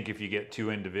know, I think if you get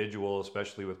too individual,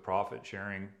 especially with profit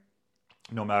sharing,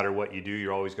 no matter what you do,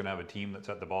 you're always going to have a team that's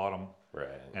at the bottom, right,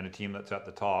 and a team that's at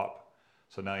the top.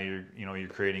 So now you're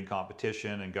creating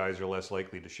competition, and guys are less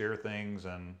likely to share things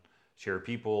and share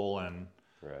people, and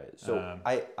right. So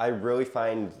I really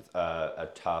find a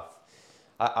tough.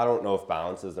 I don't know if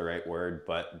balance is the right word,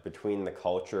 but between the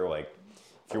culture, like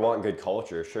if you want good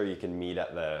culture, sure, you can meet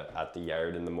at the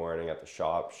yard in the morning, at the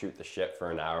shop, shoot the shit for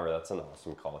an hour. That's an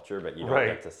awesome culture, but you don't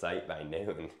get to site by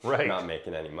noon. Right. You're not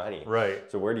making any money.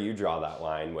 Right. So where do you draw that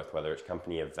line with whether it's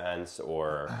company events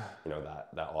or, you know,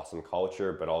 that awesome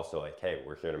culture, but also like, hey,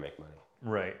 we're here to make money.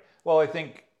 Right. Well, I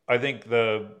think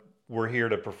we're here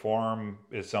to perform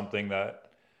is something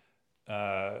that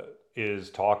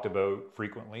is talked about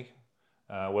frequently.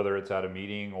 Whether it's at a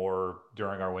meeting or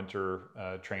during our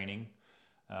winter training,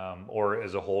 or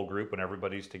as a whole group when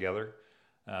everybody's together.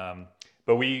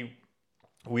 But we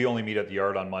only meet at the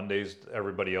yard on Mondays.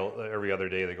 Everybody else, every other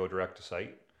day they go direct to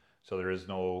site. So there is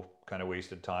no kind of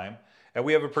wasted time. And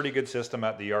we have a pretty good system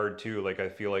at the yard too. Like I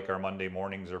feel like our Monday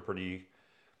mornings are pretty,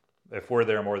 if we're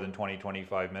there more than 20,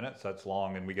 25 minutes, that's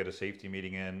long, and we get a safety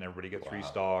meeting in, everybody gets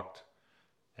restocked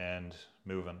and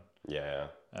moving. Yeah.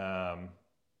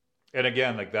 And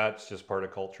again, like that's just part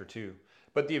of culture too.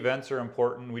 But the events are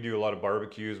important. We do a lot of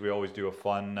barbecues. We always do a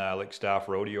fun like staff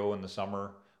rodeo in the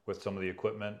summer with some of the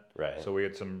equipment. Right. So we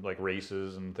had some like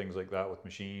races and things like that with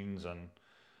machines, and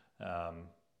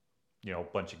you know,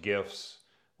 a bunch of gifts.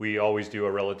 We always do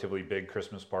a relatively big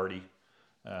Christmas party,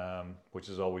 which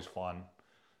is always fun.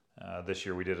 This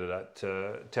year we did it at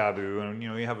Taboo, and you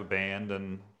know, you have a band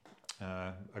and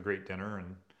a great dinner,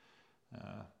 and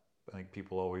I think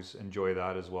people always enjoy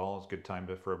that as well. It's a good time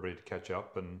for everybody to catch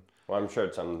up. And well, I'm sure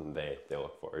it's something they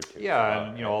look forward to. Yeah,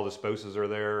 well, and all the spouses are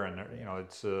there, and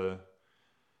it's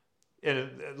and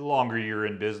the longer you're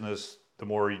in business, the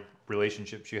more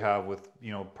relationships you have with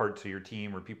parts of your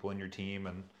team or people in your team,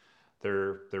 and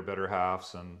they're better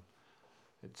halves, and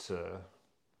it's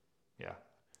yeah.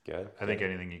 Good. I think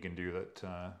anything you can do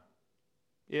that.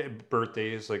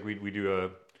 Birthdays, like we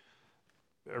do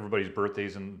everybody's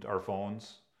birthdays in our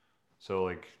phones, so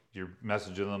like you're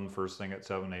messaging them first thing at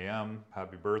 7 a.m.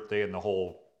 happy birthday, and the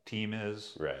whole team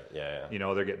is right. Yeah.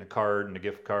 they're getting a card and a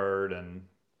gift card, and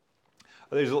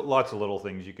there's lots of little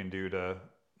things you can do to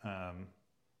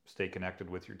stay connected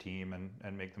with your team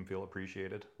and make them feel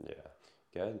appreciated. Yeah.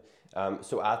 Good.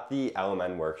 So at the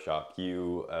LMN workshop,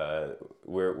 you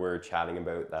we're chatting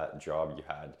about that job you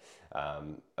had,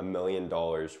 $1 million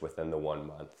within the 1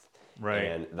 month. Right.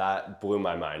 And that blew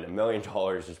my mind. $1 million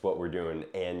is what we're doing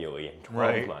annually in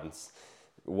 12 months.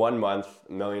 1 month,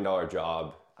 $1 million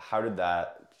job. How did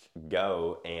that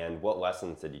go? And what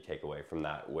lessons did you take away from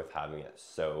that with having it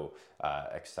so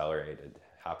accelerated,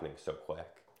 happening so quick?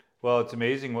 Well, it's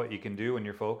amazing what you can do when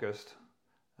you're focused.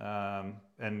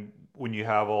 And when you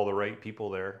have all the right people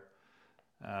there.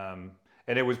 And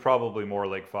it was probably more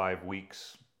like 5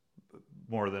 weeks,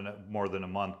 more than a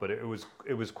month, but it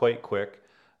was quite quick.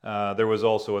 There was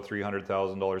also a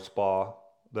 $300,000 spa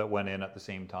that went in at the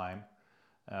same time.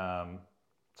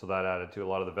 So that added to a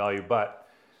lot of the value, but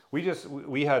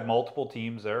we had multiple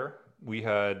teams there. We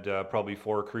had probably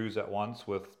 4 crews at once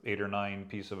with 8 or 9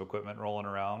 pieces of equipment rolling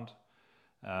around.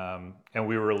 And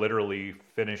we were literally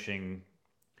finishing,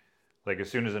 like as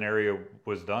soon as an area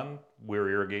was done, we were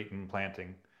irrigating,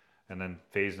 planting, and then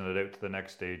phasing it out to the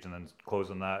next stage and then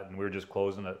closing that. And we were just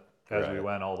closing it as we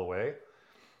went all the way.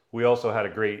 We also had a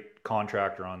great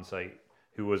contractor on site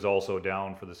who was also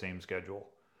down for the same schedule.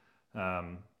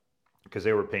 Because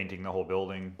they were painting the whole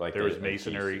building. Like there was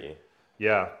masonry. GC.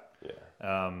 Yeah.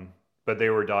 Yeah. But they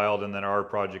were dialed, and then our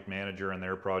project manager and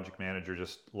their project manager,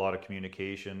 just a lot of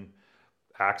communication.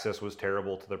 Access was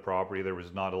terrible to the property. There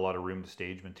was not a lot of room to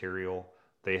stage material.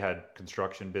 They had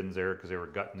construction bins there because they were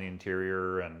gutting the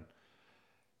interior, and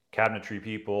cabinetry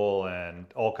people and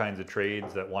all kinds of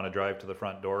trades that want to drive to the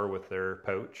front door with their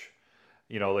pouch.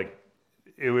 Like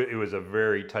it was a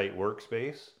very tight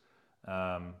workspace.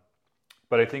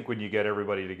 But I think when you get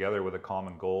everybody together with a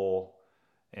common goal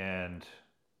and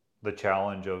the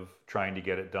challenge of trying to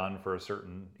get it done for a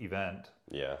certain event,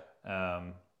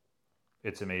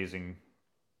 it's amazing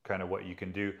kind of what you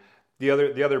can do. The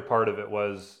other part of it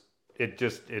was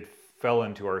it fell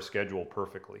into our schedule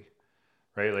perfectly,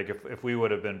 right? Like if we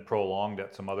would have been prolonged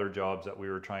at some other jobs that we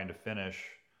were trying to finish,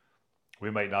 we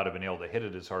might not have been able to hit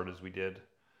it as hard as we did.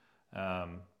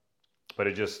 But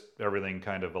everything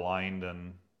kind of aligned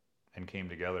and came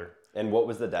together. And what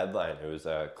was the deadline? It was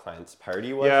a client's party,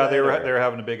 they were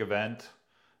having a big event.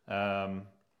 It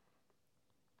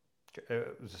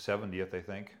was the 70th, I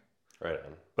think. Right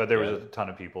on. But there was a ton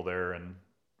of people there, and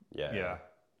yeah,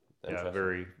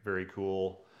 very, very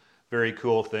cool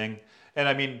thing. And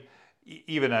I mean,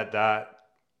 even at that,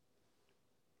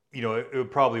 it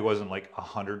probably wasn't like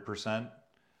 100%,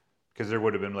 because there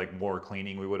would have been like more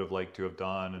cleaning we would have liked to have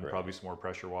done, and probably some more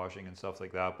pressure washing and stuff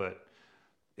like that. But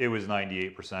it was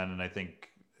 98%, and I think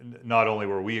not only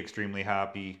were we extremely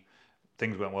happy,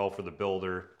 things went well for the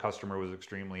builder, customer was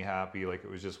extremely happy. Like it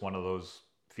was just one of those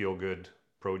feel-good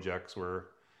projects where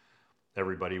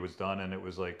everybody was done, and it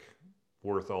was like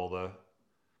worth all the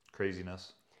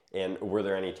craziness. And were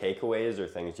there any takeaways or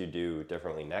things you do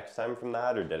differently next time from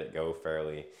that, or did it go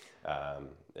fairly?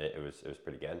 It was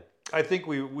pretty good. I think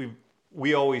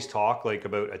we always talk like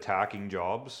about attacking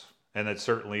jobs, and it's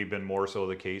certainly been more so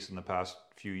the case in the past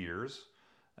few years.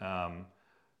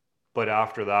 But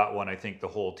after that one, I think the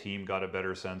whole team got a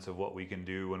better sense of what we can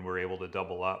do when we're able to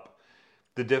double up.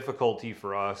 The difficulty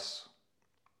for us,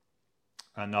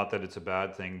 and not that it's a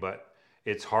bad thing, but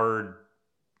it's hard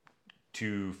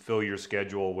to fill your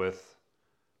schedule with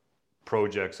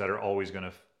projects that are always going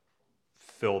to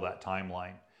fill that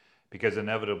timeline, because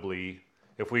inevitably,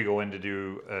 if we go in to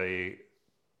do a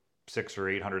 $600,000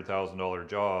 or $800,000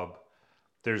 job,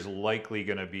 there's likely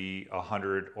going to be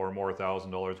 $100,000 or more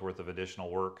worth of additional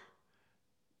work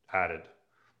added.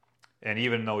 And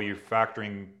even though you're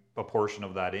factoring a portion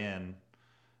of that in,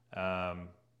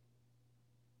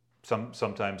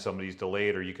 sometimes somebody's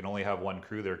delayed, or you can only have one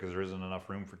crew there because there isn't enough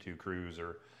room for 2 crews,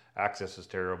 or access is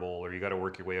terrible, or you got to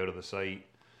work your way out of the site.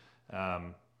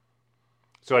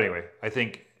 So anyway, I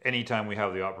think anytime we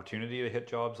have the opportunity to hit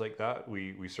jobs like that,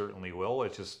 we certainly will.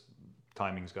 It's just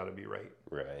timing's got to be right.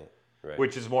 Right. Right.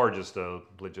 Which is more just a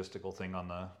logistical thing on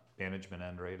the management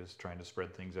end, right? Is trying to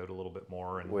spread things out a little bit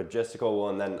more. And logistical, well,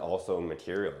 and then also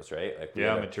materials, right? Like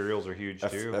materials are huge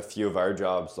too. A few of our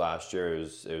jobs last year,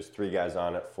 it was 3 guys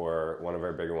on it for one of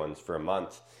our bigger ones for a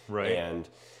month. Right. And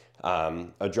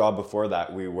a job before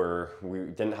that, we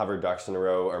didn't have our ducks in a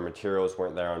row. Our materials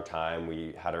weren't there on time.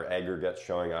 We had our aggregates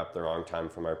showing up the wrong time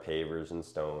from our pavers and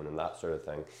stone and that sort of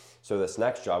thing. So this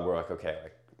next job, we're like, okay,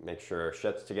 like, make sure our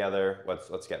shit's together.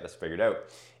 Let's get this figured out.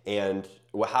 And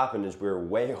what happened is we were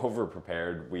way over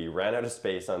prepared. We ran out of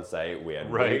space on site. We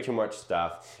had way too much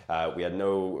stuff. We had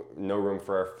no room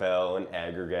for our fill and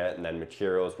aggregate, and then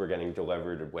materials were getting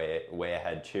delivered way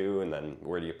ahead too. And then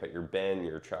where do you put your bin,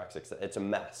 your trucks? It's a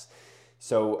mess.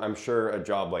 So I'm sure a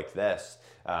job like this,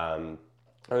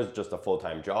 it was just a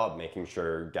full-time job, making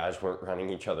sure guys weren't running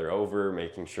each other over,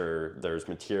 making sure there's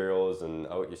materials, and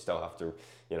you still have to,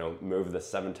 move the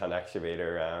 7-ton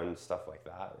excavator around, stuff like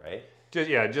that, right?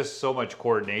 Just so much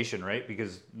coordination, right?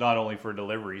 Because not only for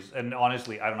deliveries, and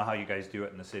honestly, I don't know how you guys do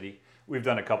it in the city. We've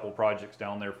done a couple projects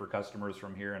down there for customers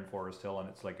from here in Forest Hill, and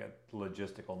it's like a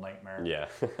logistical nightmare. Yeah.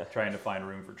 Trying to find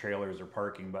room for trailers or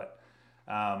parking. But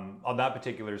on that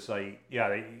particular site,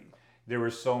 there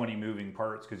were so many moving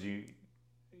parts because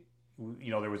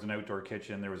there was an outdoor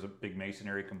kitchen, there was a big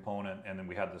masonry component, and then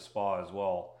we had the spa as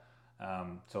well.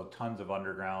 So tons of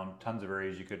underground, tons of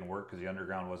areas you couldn't work because the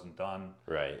underground wasn't done.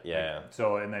 Right, yeah.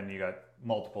 And then you got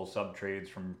multiple sub trades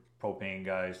from propane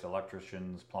guys to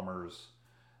electricians, plumbers.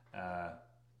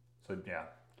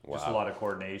 Just a lot of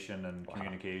coordination and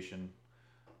communication.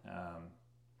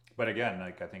 But again, I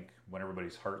think when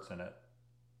everybody's heart's in it,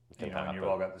 and you've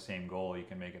all got the same goal, you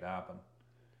can make it happen.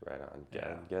 Right on.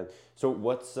 Good. So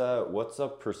what's a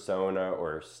persona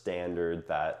or standard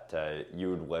that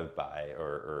you would live by,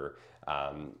 or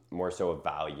more so a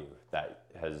value that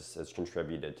has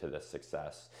contributed to this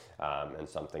success, and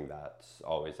something that's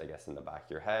always, I guess, in the back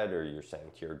of your head, or you're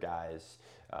saying to your guys?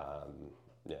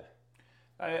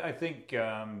 I think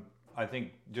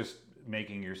just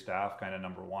making your staff kind of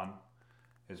number one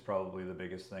is probably the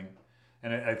biggest thing.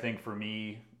 And I think for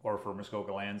me, or for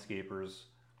Muskoka landscapers,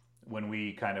 when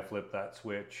we kind of flipped that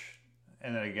switch,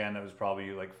 and then again, it was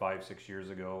probably like 5-6 years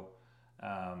ago,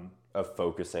 of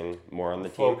focusing more on the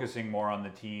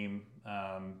team.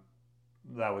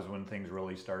 That was when things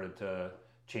really started to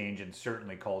change, and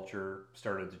certainly culture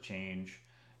started to change.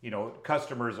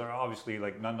 Customers are obviously,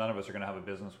 like, none of us are going to have a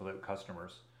business without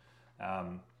customers.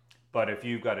 But if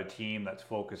you've got a team that's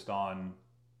focused on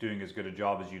doing as good a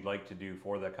job as you'd like to do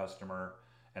for the customer,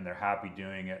 and they're happy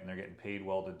doing it, and they're getting paid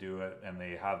well to do it, and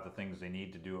they have the things they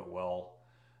need to do it well,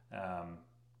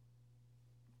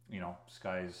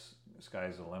 sky's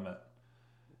the limit.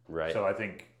 Right. So I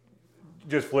think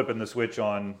just flipping the switch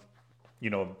on,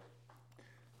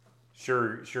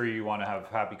 sure you want to have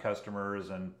happy customers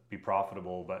and be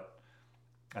profitable, but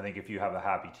I think if you have a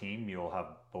happy team, you'll have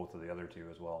both of the other two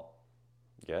as well.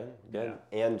 Good. Yeah.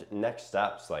 And next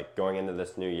steps, like going into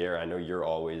this new year, I know you're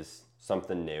always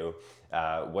something new.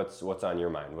 What's on your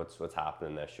mind? What's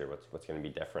happening this year? What's going to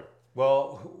be different?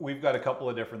 Well, we've got a couple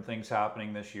of different things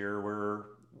happening this year.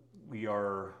 We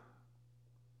are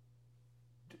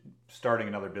starting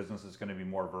another business that's going to be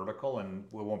more vertical, and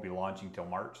we won't be launching till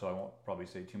March, so I won't probably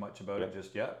say too much about it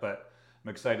just yet, but I'm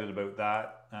excited about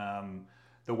that.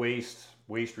 The waste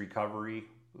recovery,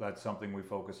 that's something we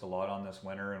focused a lot on this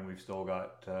winter, and we've still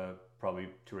got probably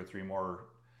 2 or 3 more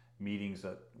meetings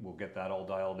that will get that all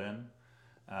dialed in.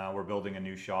 We're building a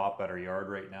new shop at our yard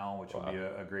right now, which will be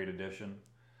a great addition.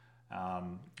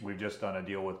 We've just done a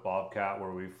deal with Bobcat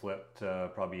where we flipped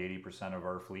probably 80% of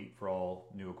our fleet for all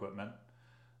new equipment.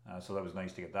 So that was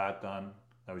nice to get that done.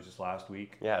 That was just last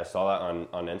week. Yeah, I saw that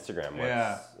on Instagram.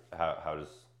 How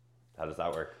does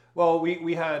that work? Well,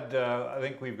 we had I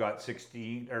think we've got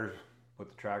 60 or with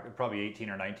the tractor, probably 18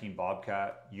 or 19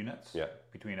 Bobcat units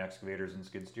between excavators and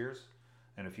skid steers,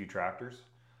 and a few tractors.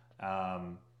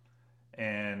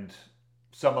 And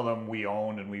some of them we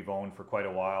owned, and we've owned for quite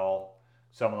a while.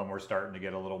 Some of them were starting to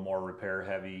get a little more repair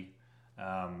heavy.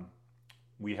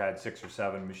 We had 6 or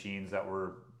 7 machines that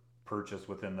were purchased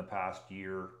within the past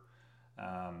year.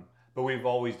 But we've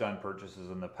always done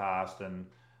purchases in the past, and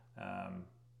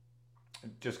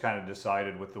just kind of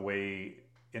decided with the way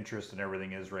interest and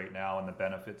everything is right now and the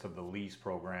benefits of the lease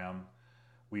program,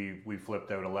 we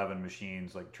flipped out 11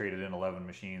 machines, like traded in 11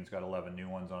 machines, got 11 new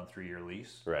ones on a 3-year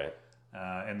lease. Right.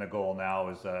 And the goal now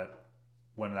is that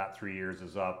when that 3 years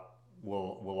is up,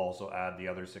 we'll also add the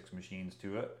other 6 machines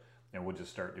to it, and we'll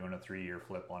just start doing a 3-year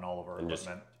flip on all of our equipment.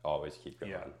 Just always keep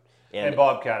going. Yeah. And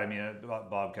Bobcat,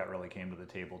 Bobcat really came to the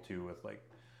table too with like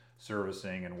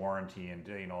servicing and warranty and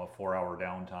a 4-hour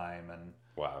downtime and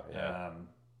Wow, yeah.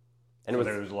 and so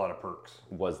there's a lot of perks.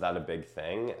 Was that a big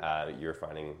thing? You're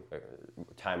finding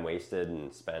time wasted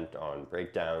and spent on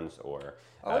breakdowns or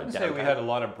I wouldn't say we had a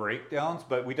lot of breakdowns,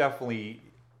 but we definitely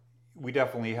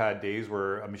had days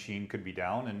where a machine could be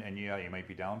down, and you might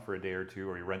be down for a day or two,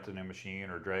 or you're renting a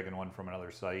machine or dragging one from another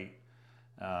site.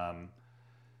 As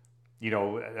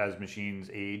machines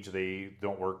age, they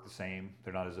don't work the same.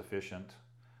 They're not as efficient.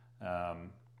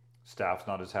 Staff's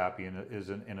not as happy in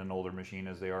an older machine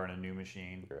as they are in a new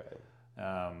machine. Right.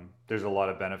 There's a lot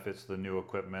of benefits to the new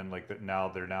equipment. Like they're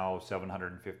now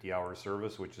 750 hours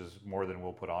service, which is more than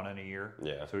we'll put on in a year.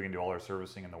 Yeah. So we can do all our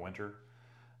servicing in the winter.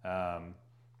 And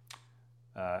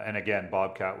again,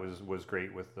 Bobcat was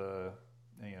great with the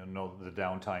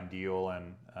downtime deal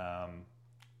and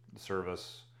the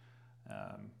service,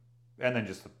 and then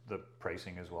just the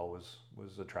pricing as well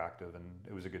was attractive, and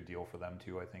it was a good deal for them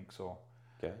too, I think. So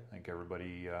Okay. I think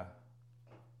everybody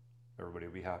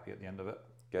will be happy at the end of it.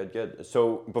 Good.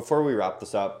 So before we wrap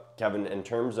this up, Kevin, in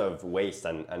terms of waste,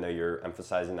 and I know you're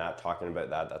emphasizing that, talking about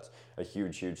that, that's a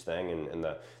huge thing. And in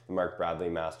the Mark Bradley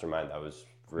Mastermind, that was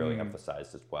really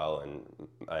emphasized as well, and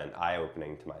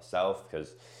eye-opening to myself,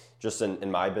 because just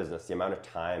in my business, the amount of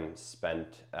time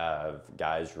spent of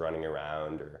guys running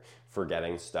around or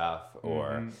forgetting stuff,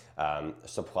 or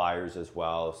suppliers as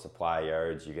well, supply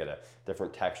yards, you get a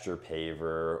different texture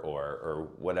paver or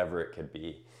whatever it could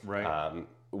be. Right.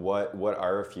 What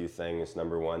are a few things,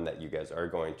 number one, that you guys are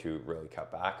going to really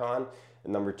cut back on?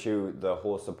 And number two, the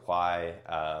whole supply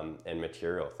and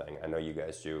material thing. I know you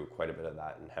guys do quite a bit of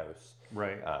that in-house.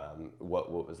 Right.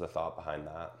 What was the thought behind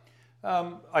that?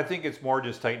 I think it's more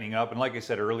just tightening up. And like I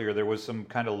said earlier, there was some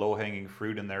kind of low-hanging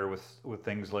fruit in there with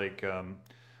things like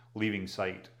leaving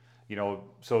site.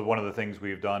 So one of the things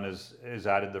we've done is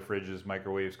added the fridges,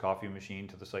 microwaves, coffee machine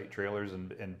to the site trailers,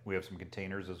 and we have some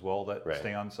containers as well that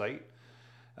stay on site.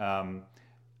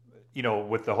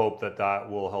 With the hope that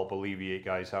will help alleviate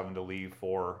guys having to leave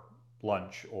for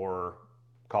lunch or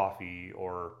coffee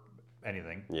or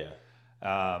anything. Yeah.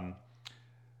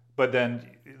 But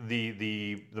then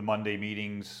the Monday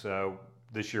meetings,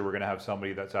 this year we're going to have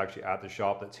somebody that's actually at the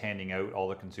shop that's handing out all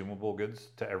the consumable goods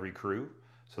to every crew,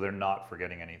 so they're not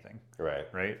forgetting anything.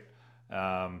 Right.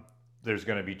 There's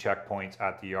going to be checkpoints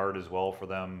at the yard as well for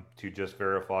them to just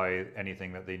verify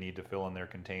anything that they need to fill in their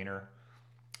container.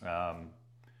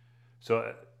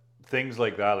 So things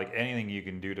like that, like anything you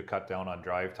can do to cut down on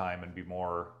drive time and be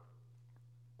more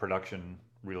production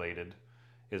related,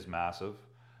 is massive.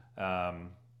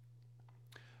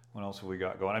 What else have we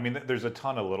got going? I mean, there's a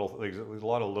ton of there's a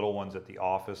lot of little ones at the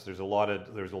office. There's a lot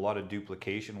of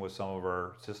duplication with some of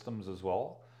our systems as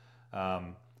well.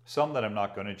 Some that I'm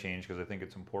not going to change because I think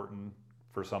it's important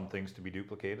for some things to be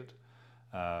duplicated,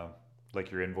 like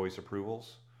your invoice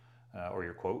approvals or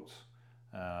your quotes.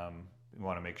 You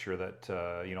want to make sure that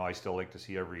I still like to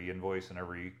see every invoice and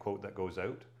every quote that goes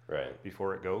out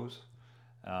before it goes,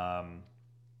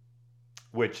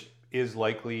 which is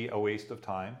likely a waste of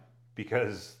time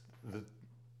because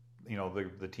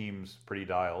the team's pretty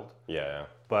dialed. Yeah.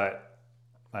 But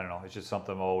I don't know. It's just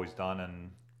something I've always done,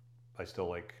 and I still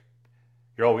like.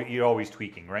 You're always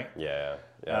tweaking, right? Yeah.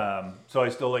 So I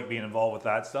still like being involved with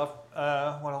that stuff.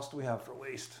 What else do we have for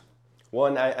waste? Well,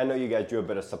 and I know you guys do a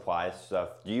bit of supply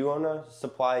stuff. Do you own a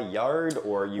supply yard,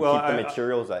 or you keep the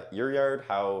materials at your yard?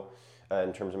 How,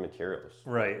 in terms of materials?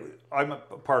 Right. I'm a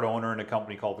part owner in a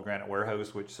company called the Granite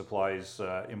Warehouse, which supplies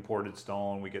imported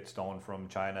stone. We get stone from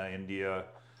China, India,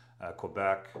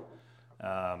 Quebec.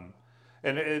 And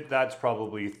that's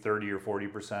probably 30 or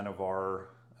 40% of our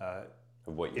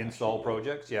install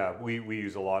projects. Yeah, we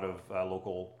use a lot of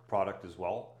local product as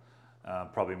well.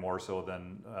 Probably more so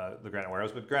than the Granite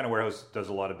Warehouse, but Granite Warehouse does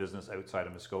a lot of business outside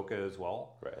of Muskoka as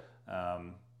well.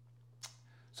 Right.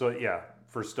 So yeah,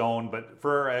 for stone, but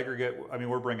for our aggregate, I mean,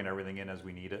 we're bringing everything in as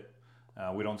we need it.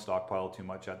 We don't stockpile too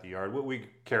much at the yard. We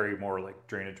carry more like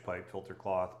drainage pipe, filter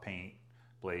cloth, paint,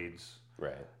 blades.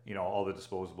 Right. All the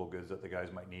disposable goods that the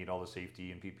guys might need, all the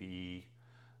safety and PPE.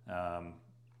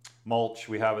 Mulch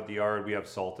we have at the yard. We have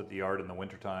salt at the yard in the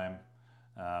wintertime.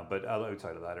 But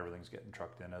outside of that, everything's getting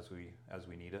trucked in as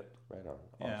we need it. Right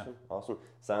on. Awesome.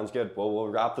 Sounds good. Well, we'll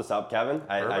wrap this up, Kevin.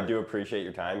 I do appreciate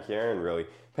your time here and really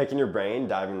picking your brain,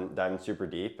 diving super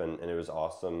deep, and it was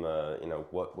awesome.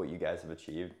 What you guys have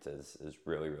achieved is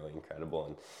really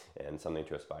incredible and something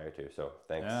to aspire to. So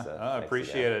thanks. Yeah, I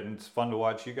appreciate it, and it's fun to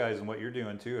watch you guys and what you're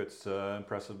doing too. It's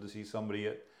impressive to see somebody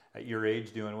at your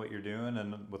age doing what you're doing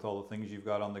and with all the things you've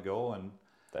got on the go. And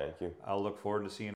thank you. I'll look forward to seeing